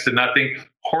expenses to next to nothing,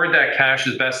 hoard that cash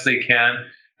as best they can,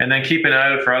 and then keep an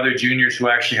eye out for other juniors who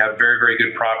actually have very, very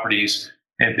good properties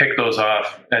and pick those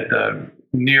off at the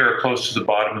near or close to the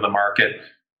bottom of the market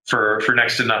for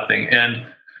next to nothing. And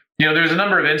there's a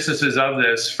number of instances of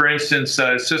this. For instance,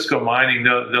 Cisco Mining,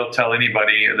 they'll tell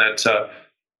anybody that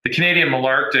the Canadian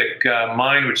Malartic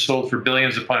mine, which sold for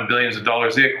billions upon billions of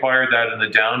dollars, they acquired that in the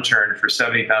downturn for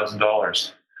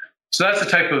 $70,000. So that's the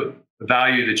type of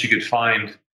value that you could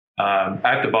find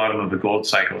at the bottom of the gold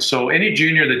cycle. So any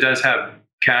junior that does have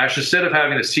cash, instead of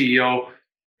having the CEO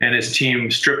and his team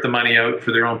strip the money out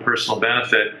for their own personal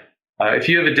benefit, if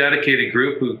you have a dedicated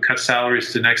group who cuts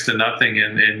salaries to next to nothing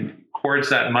and hoards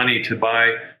that money to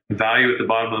buy value at the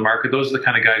bottom of the market, those are the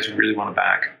kind of guys who really want to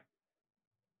back.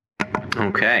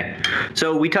 Okay.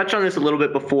 So we touched on this a little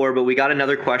bit before, but we got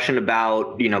another question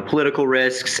about, political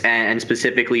risks and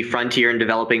specifically frontier and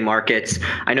developing markets.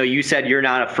 I know you said you're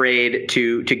not afraid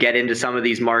to get into some of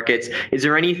these markets. Is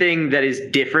there anything that is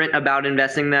different about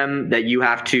investing them that you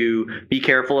have to be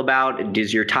careful about?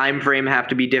 Does your time frame have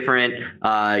to be different?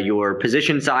 Your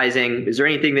position sizing? Is there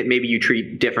anything that maybe you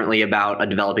treat differently about a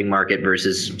developing market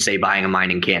versus, say, buying a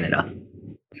mine in Canada?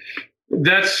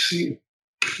 That's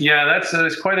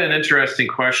quite an interesting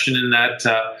question in that,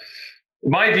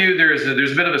 my view, there's a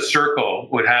bit of a circle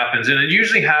what happens, and it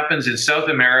usually happens in South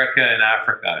America and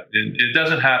Africa. It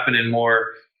doesn't happen in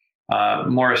more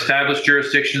established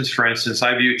jurisdictions. For instance,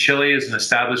 I view Chile as an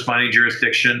established mining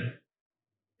jurisdiction,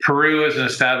 Peru as an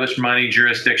established mining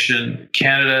jurisdiction,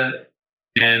 Canada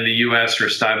and the US are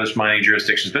established mining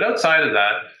jurisdictions. But outside of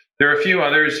that, there are a few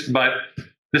others, but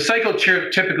the cycle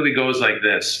typically goes like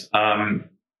this.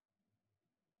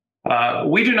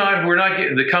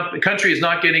 The country is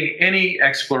not getting any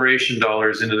exploration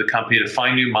dollars into the company to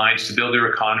find new mines, to build their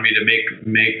economy, to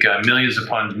make millions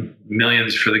upon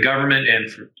millions for the government and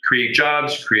create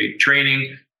jobs, create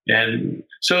training. And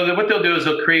so what they'll do is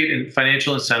they'll create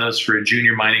financial incentives for a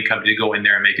junior mining company to go in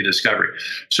there and make a discovery.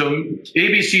 So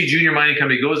ABC Junior Mining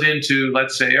Company goes into,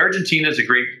 let's say, Argentina is a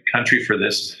great country for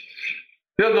this.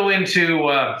 They'll go into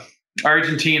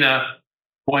Argentina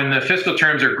when the fiscal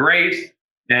terms are great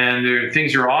and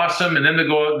things are awesome, and then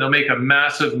they'll make a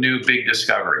massive new big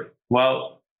discovery.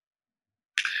 Well,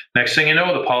 next thing you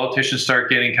know, the politicians start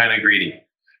getting kind of greedy.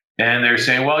 And they're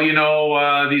saying, well,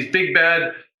 these big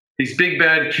bad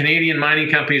Canadian mining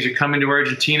companies are coming to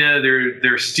Argentina.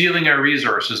 They're stealing our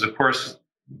resources. Of course,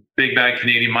 big bad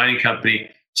Canadian mining company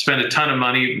spend a ton of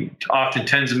money, often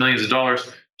tens of millions of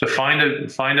dollars, to find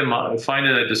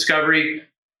a discovery,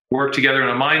 work together on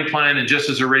a mine plan, and just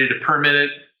as they're ready to permit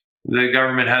it, the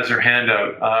government has their hand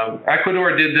out.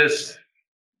 Ecuador did this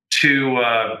to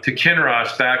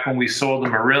Kinross back when we sold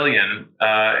them Aurelian,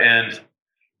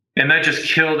 and that just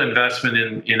killed investment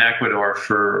in Ecuador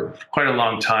for quite a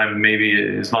long time,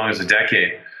 maybe as long as a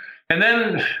decade. And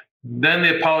then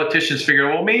the politicians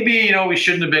figured, well, maybe we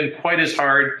shouldn't have been quite as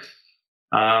hard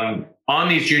on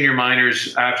these junior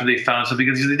miners after they found something,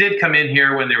 because they did come in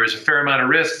here when there was a fair amount of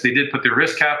risk. They did put their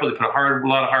risk capital, they put a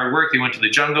lot of hard work. They went to the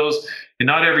jungles, and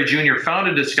not every junior found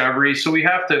a discovery. So we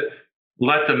have to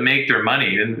let them make their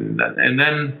money, and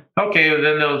then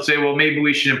they'll say, well, maybe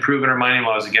we should improve in our mining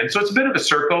laws again. So it's a bit of a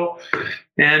circle,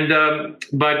 and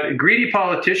but greedy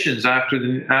politicians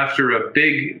after a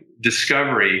big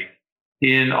discovery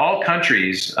in all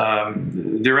countries,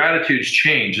 their attitudes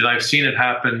change, and I've seen it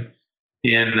happen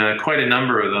in quite a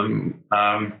number of them.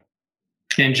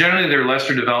 And generally, they're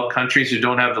lesser developed countries who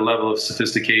don't have the level of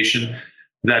sophistication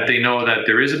that they know that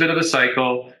there is a bit of a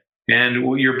cycle,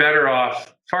 and you're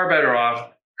far better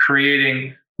off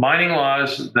creating mining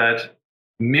laws that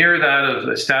mirror that of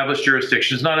established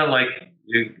jurisdictions, not unlike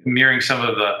mirroring some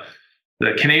of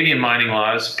the Canadian mining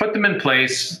laws. Put them in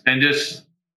place and just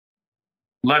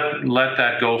let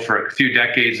that go for a few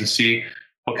decades and see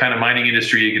what kind of mining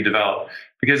industry you can develop.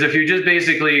 Because if you just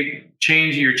basically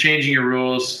changing your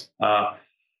rules,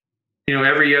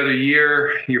 every other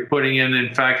year you're putting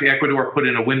in fact, Ecuador put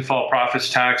in a windfall profits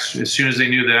tax as soon as they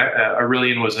knew that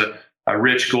Aurelian was a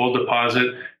rich gold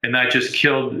deposit, and that just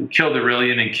killed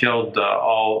Aurelian and killed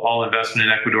all investment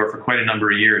in Ecuador for quite a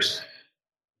number of years.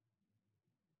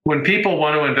 When people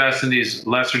want to invest in these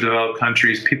lesser developed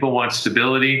countries, people want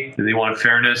stability, they want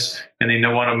fairness, and they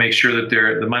want to make sure that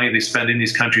the money they spend in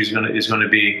these countries is going to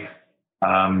be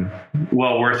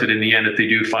well worth it in the end if they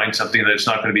do find something that's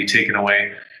not going to be taken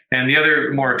away. And the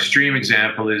other more extreme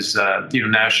example is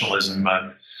nationalism.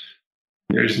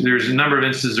 There's a number of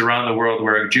instances around the world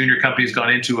where a junior company's gone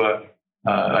into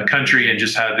a country and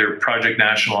just had their project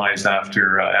nationalized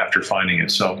after finding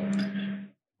it. So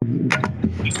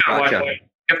you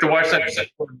have to watch that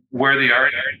where they are.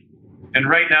 And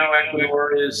right now,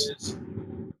 Ecuador is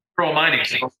pro-mining.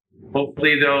 So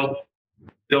hopefully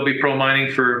they'll be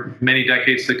pro-mining for many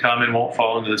decades to come and won't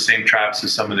fall into the same traps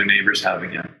as some of their neighbors have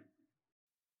again.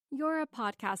 You're a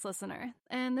podcast listener,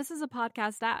 and this is a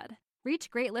podcast ad.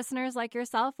 Reach great listeners like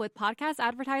yourself with podcast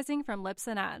advertising from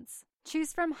Libsyn Ads.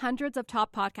 Choose from hundreds of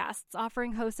top podcasts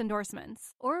offering host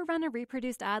endorsements, or run a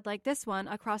reproduced ad like this one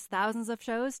across thousands of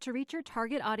shows to reach your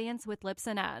target audience with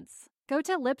Libsyn Ads. Go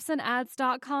to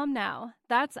libsynads.com now.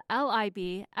 That's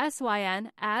LIBSYN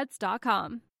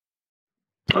ads.com.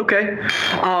 Okay.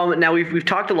 Now we've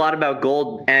talked a lot about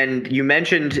gold, and you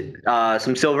mentioned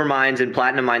some silver mines and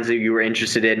platinum mines that you were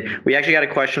interested in. We actually got a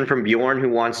question from Bjorn who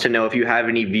wants to know if you have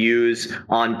any views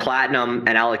on platinum,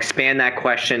 and I'll expand that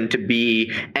question to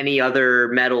be any other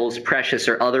metals, precious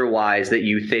or otherwise, that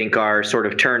you think are sort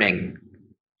of turning.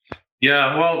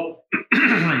 Yeah, well,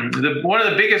 one of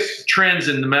the biggest trends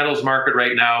in the metals market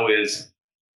right now is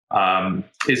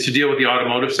to deal with the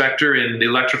automotive sector and the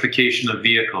electrification of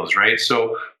vehicles, right?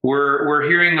 So we're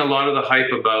hearing a lot of the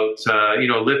hype about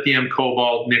lithium,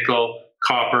 cobalt, nickel,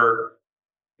 copper,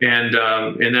 and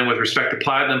then with respect to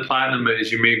platinum,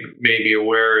 as you may be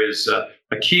aware, is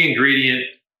a key ingredient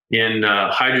in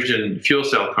hydrogen fuel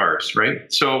cell cars,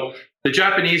 right? So the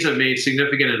Japanese have made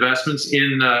significant investments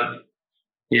in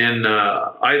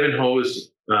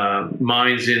Ivanhoe's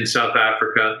mines in South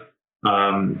Africa.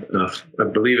 I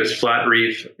believe it's Flat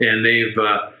Reef, and they've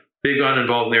gotten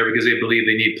involved there because they believe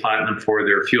they need platinum for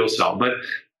their fuel cell. But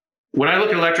when I look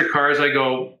at electric cars, I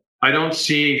don't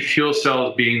see fuel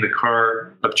cells being the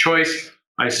car of choice.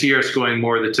 I see us going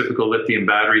more the typical lithium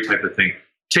battery type of thing.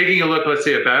 Taking a look, let's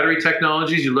say, at battery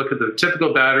technologies, you look at the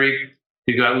typical battery,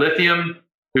 you've got lithium.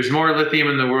 There's more lithium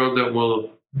in the world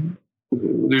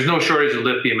there's no shortage of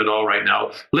lithium at all right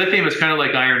now. Lithium is kind of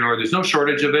like iron ore. There's no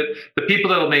shortage of it. The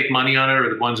people that will make money on it are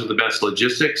the ones with the best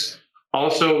logistics.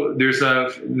 Also, there's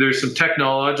some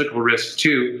technological risk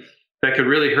too that could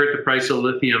really hurt the price of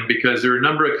lithium, because there are a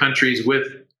number of countries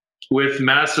with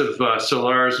massive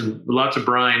salars and lots of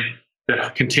brine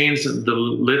that contains the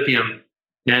lithium,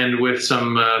 and with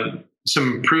some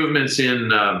improvements in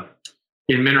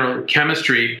mineral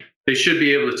chemistry, they should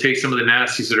be able to take some of the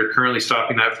nasties that are currently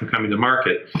stopping that from coming to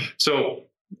market. So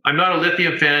I'm not a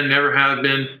lithium fan, never have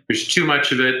been. There's too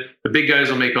much of it. The big guys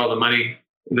will make all the money.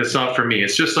 That's not for me.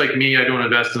 It's just like me. I don't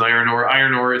invest in iron ore.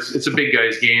 Iron ore, it's a big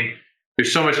guy's game.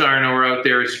 There's so much iron ore out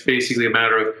there. It's basically a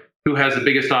matter of who has the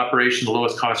biggest operation, the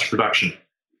lowest cost of production.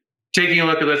 Taking a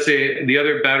look at, let's say, the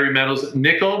other battery metals,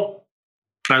 nickel.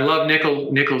 I love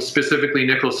nickel, specifically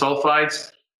nickel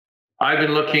sulfides. I've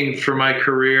been looking for my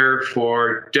career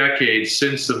for decades,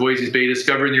 since the Voisey's Bay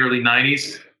discovery in the early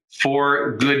 90s,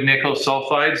 for good nickel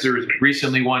sulfides. There was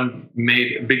recently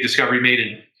a big discovery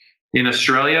made in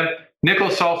Australia. Nickel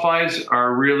sulfides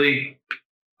are really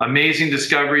amazing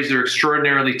discoveries. They're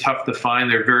extraordinarily tough to find.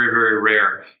 They're very, very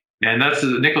rare. And that's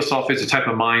the nickel sulfide is a type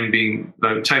of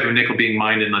nickel being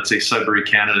mined in, let's say, Sudbury,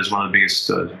 Canada, is one of the biggest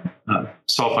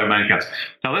sulfide mining camps.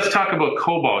 Now let's talk about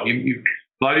cobalt. A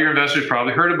lot of your investors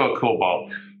probably heard about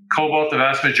cobalt. Cobalt, the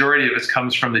vast majority of it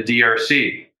comes from the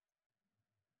DRC.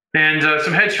 And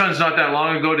some hedge funds not that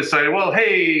long ago decided, well,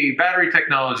 hey, battery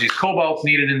technologies, cobalt's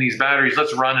needed in these batteries,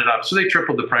 let's run it up. So they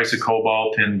tripled the price of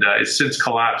cobalt, and it's since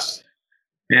collapsed.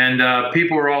 And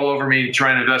people were all over me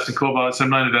trying to invest in cobalt. So I'm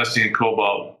not investing in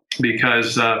cobalt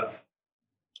because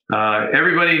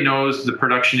everybody knows the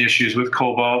production issues with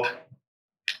cobalt.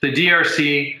 The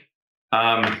DRC,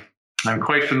 I'm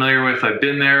quite familiar with. I've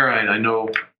been there. I know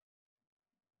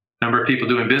a number of people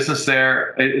doing business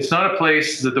there. It's not a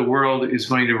place that the world is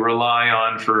going to rely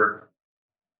on for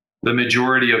the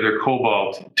majority of their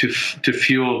cobalt to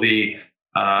fuel the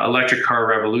electric car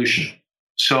revolution.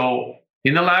 So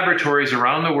in the laboratories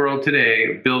around the world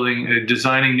today,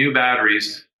 designing new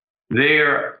batteries,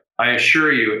 I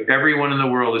assure you, everyone in the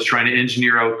world is trying to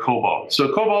engineer out cobalt.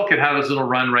 So cobalt could have its little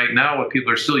run right now, where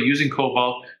people are still using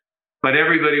cobalt, but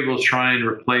everybody will try and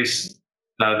replace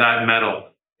that metal.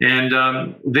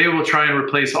 And they will try and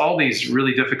replace all these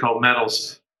really difficult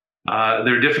metals.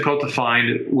 They're difficult to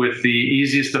find with the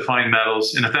easiest to find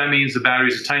metals. And if that means the battery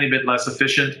is a tiny bit less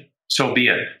efficient, so be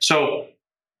it. So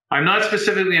I'm not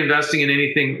specifically investing in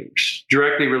anything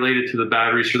directly related to the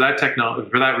batteries for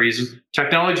that reason.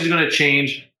 Technology is going to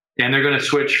change, and they're going to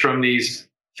switch from these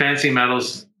fancy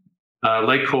metals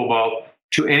like cobalt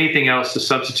to anything else to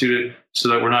substitute it, so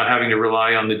that we're not having to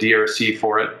rely on the DRC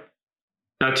for it.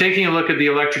 Now, taking a look at the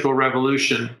electrical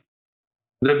revolution,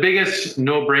 the biggest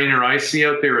no-brainer I see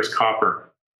out there is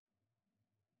copper.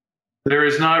 There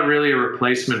is not really a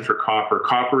replacement for copper.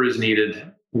 Copper is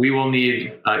needed. We will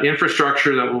need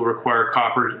infrastructure that will require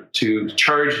copper to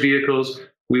charge vehicles.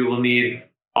 We will need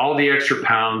all the extra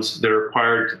pounds that are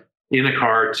required in a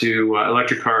car to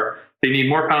electric car. They need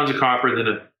more pounds of copper than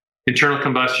an internal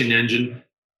combustion engine.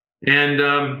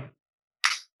 And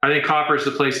I think copper is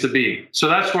the place to be. So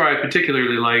that's where I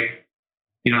particularly like,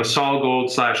 Sol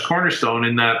Gold / Cornerstone,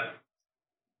 in that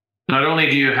not only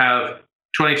do you have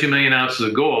 22 million ounces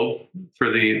of gold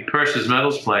for the precious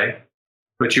metals play,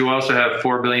 but you also have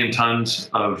 4 billion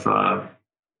tons of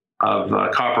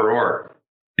copper ore.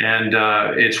 And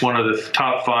it's one of the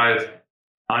top 5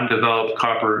 undeveloped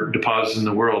copper deposits in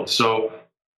the world. So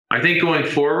I think going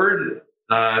forward,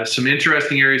 some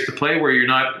interesting areas to play where you're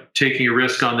not taking a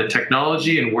risk on the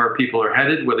technology and where people are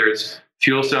headed, whether it's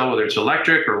fuel cell, whether it's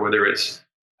electric, or whether it's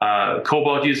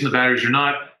cobalt used in the batteries or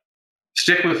not.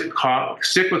 Stick with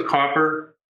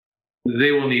copper.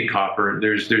 They will need copper.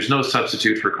 There's no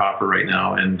substitute for copper right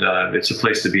now, and it's a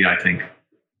place to be, I think.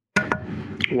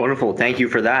 Wonderful. Thank you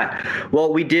for that.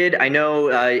 Well, I know,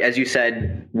 as you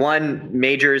said, 1,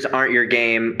 majors aren't your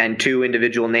game, and 2,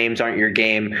 individual names aren't your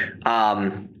game.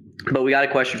 But we got a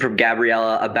question from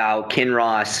Gabriella about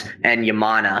Kinross and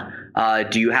Yamana.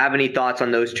 Do you have any thoughts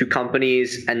on those 2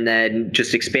 companies? And then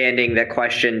just expanding that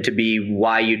question to be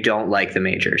why you don't like the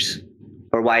majors,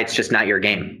 or why it's just not your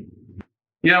game.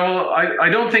 Yeah, well, I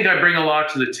don't think I bring a lot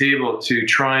to the table to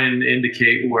try and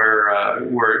indicate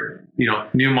where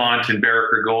Newmont and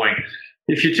Barrick are going.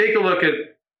 If you take a look at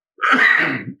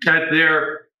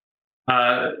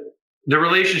the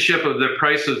relationship of the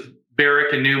price of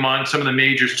Barrick and Newmont, some of the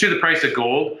majors, to the price of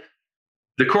gold,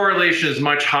 the correlation is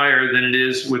much higher than it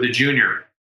is with a junior.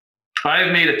 I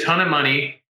have made a ton of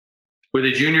money with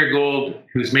a junior gold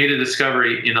who's made a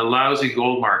discovery in a lousy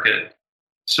gold market.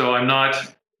 So I'm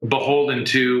not beholden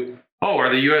to, are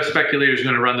the U.S. speculators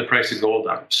going to run the price of gold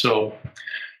up? So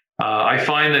I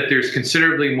find that there's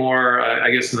considerably more, I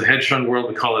guess in the hedge fund world,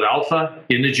 we call it alpha,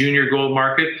 in the junior gold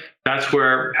market. That's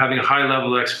where having a high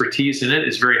level of expertise in it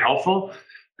is very helpful,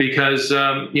 because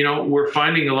we're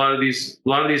finding a lot of these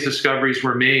discoveries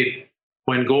were made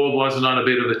when gold wasn't on a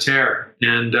bit of a tear.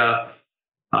 And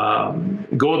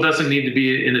gold doesn't need to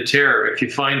be in a tear. If you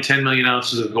find 10 million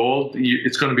ounces of gold,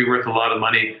 it's going to be worth a lot of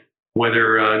money,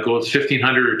 whether gold's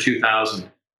 1,500 or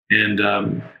 2,000.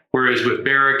 And Whereas with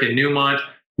Barrick and Newmont,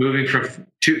 moving from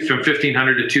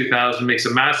 1,500 to 2,000 makes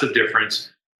a massive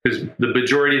difference, because the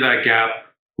majority of that gap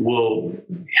will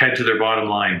head to their bottom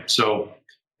line. So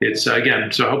it's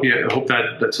again. So I hope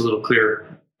that's a little clearer.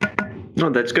 No,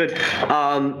 that's good.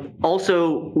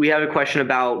 Also, we have a question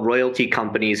about royalty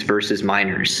companies versus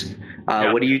miners.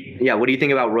 What do you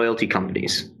think about royalty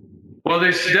companies? Well,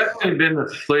 there's definitely been the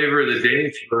flavor of the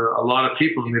day for a lot of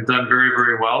people, and they've done very,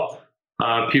 very well.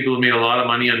 People have made a lot of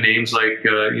money on names like,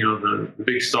 the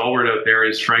big stalwart out there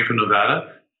is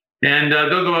Franco-Nevada. And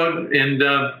they'll go out and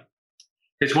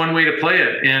it's one way to play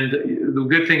it. And the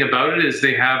good thing about it is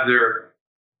they have their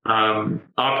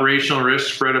operational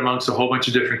risk spread amongst a whole bunch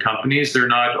of different companies. They're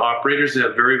not operators. They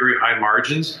have very, very high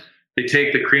margins. They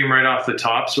take the cream right off the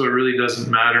top, so it really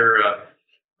doesn't matter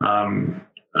a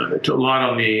lot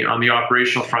on the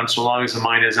operational front, so long as the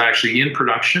mine is actually in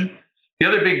production. The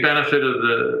other big benefit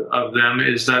of them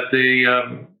is that they,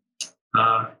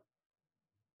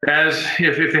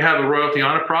 if they have a royalty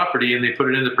on a property and they put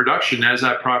it into production, as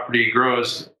that property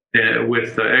grows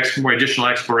with more additional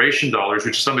exploration dollars,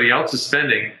 which somebody else is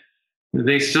spending,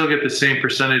 they still get the same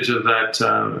percentage of that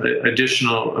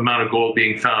additional amount of gold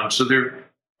being found. So they're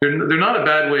not a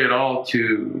bad way at all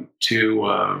to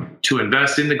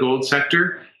invest in the gold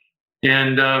sector.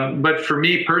 And but for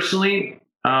me personally,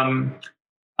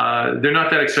 they're not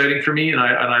that exciting for me, and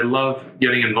I love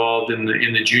getting involved in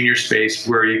the junior space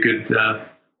where you could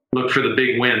look for the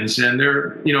big wins. And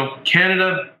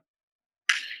Canada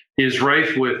is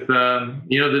rife with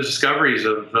the discoveries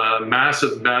of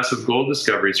massive gold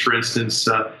discoveries. For instance,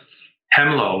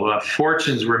 Hemlo,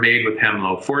 fortunes were made with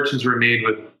Hemlo. Fortunes were made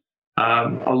with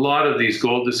a lot of these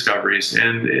gold discoveries.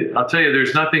 And I'll tell you,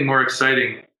 there's nothing more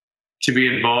exciting to be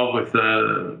involved with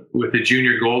a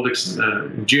junior gold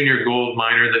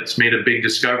miner that's made a big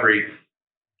discovery.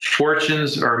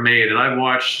 Fortunes are made, and I've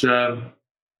watched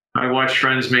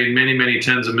friends made many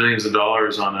tens of millions of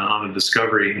dollars on a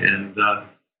discovery, and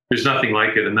there's nothing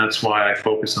like it, and that's why I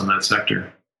focus on that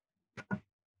sector.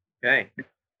 Okay.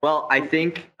 Well, I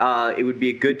think it would be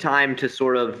a good time to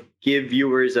sort of give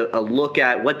viewers a look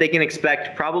at what they can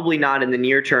expect, probably not in the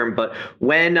near term, but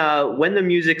when the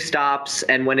music stops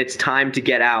and when it's time to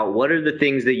get out, what are the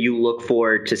things that you look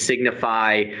for to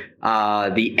signify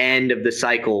the end of the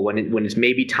cycle, when it's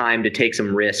maybe time to take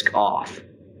some risk off?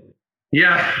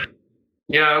 Yeah.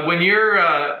 When you're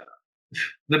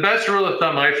the best rule of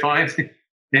thumb I find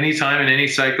anytime in any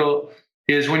cycle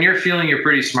is when you're feeling you're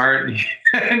pretty smart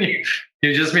and you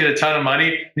just made a ton of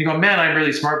money. And you go, man, I'm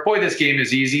really smart. Boy, this game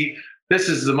is easy. This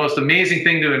is the most amazing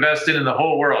thing to invest in the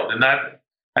whole world. And at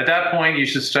that point, you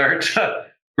should start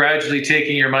gradually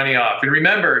taking your money off. And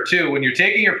remember, too, when you're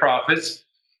taking your profits,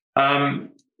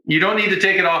 you don't need to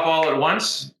take it off all at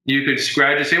once. You could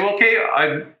gradually say, well, okay,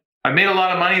 I've made a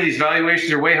lot of money. These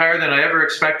valuations are way higher than I ever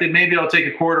expected. Maybe I'll take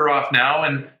a quarter off now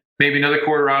and maybe another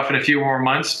quarter off in a few more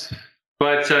months.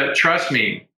 But trust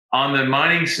me, on the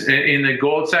mining in the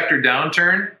gold sector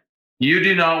downturn, you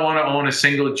do not want to own a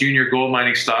single junior gold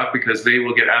mining stock, because they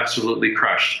will get absolutely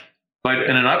crushed. But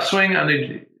in an upswing, on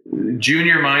the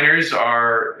junior miners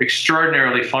are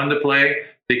extraordinarily fun to play.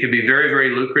 They can be very,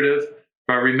 very lucrative.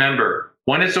 But remember,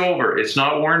 when it's over, it's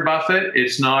not Warren Buffett.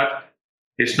 It's not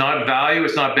value.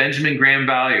 It's not Benjamin Graham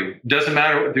value. It doesn't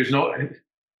matter.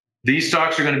 These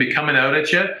stocks are going to be coming out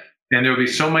at you, and there will be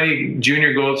so many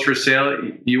junior golds for sale,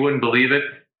 you wouldn't believe it.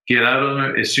 Get out of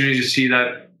them as soon as you see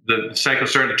that the cycle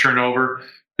starting to turn over.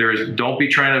 Don't be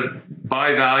trying to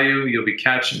buy value. You'll be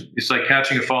it's like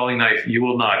catching a falling knife. You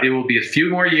will not. It will be a few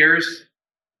more years,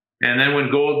 and then when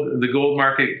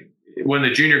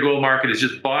the junior gold market is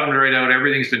just bottomed right out,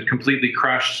 everything's been completely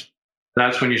crushed.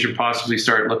 That's when you should possibly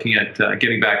start looking at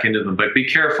getting back into them. But be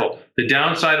careful. The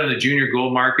downside on the junior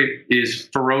gold market is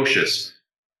ferocious.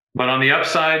 But on the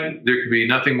upside, there could be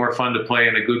nothing more fun to play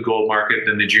in a good gold market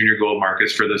than the junior gold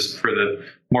markets for the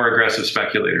more aggressive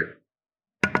speculator.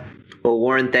 Well,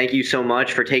 Warren, thank you so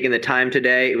much for taking the time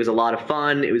today. It was a lot of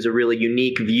fun. It was a really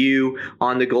unique view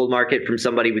on the gold market from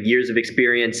somebody with years of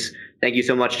experience. Thank you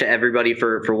so much to everybody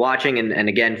for watching, and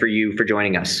again for you for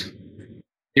joining us.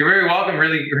 You're very welcome.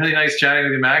 Really, really nice chatting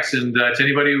with you, Max. And to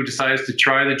anybody who decides to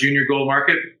try the junior gold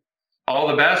market, all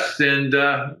the best and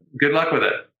good luck with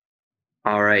it.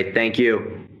 All right. Thank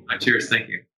you. Cheers. Thank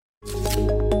you.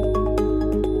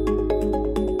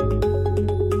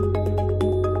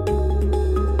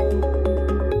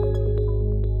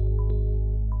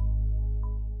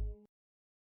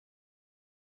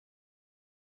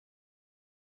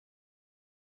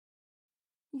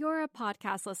 You're a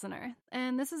podcast listener,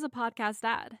 and this is a podcast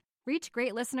ad. Reach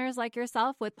great listeners like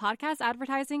yourself with podcast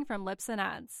advertising from Lips and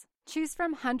Ads. Choose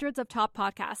from hundreds of top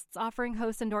podcasts offering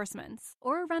host endorsements,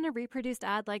 or run a reproduced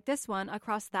ad like this one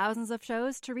across thousands of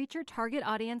shows to reach your target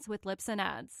audience with Libsyn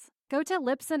Ads. Go to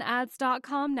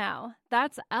libsynads.com now.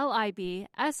 That's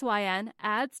LIBSYN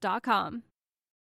ads.com.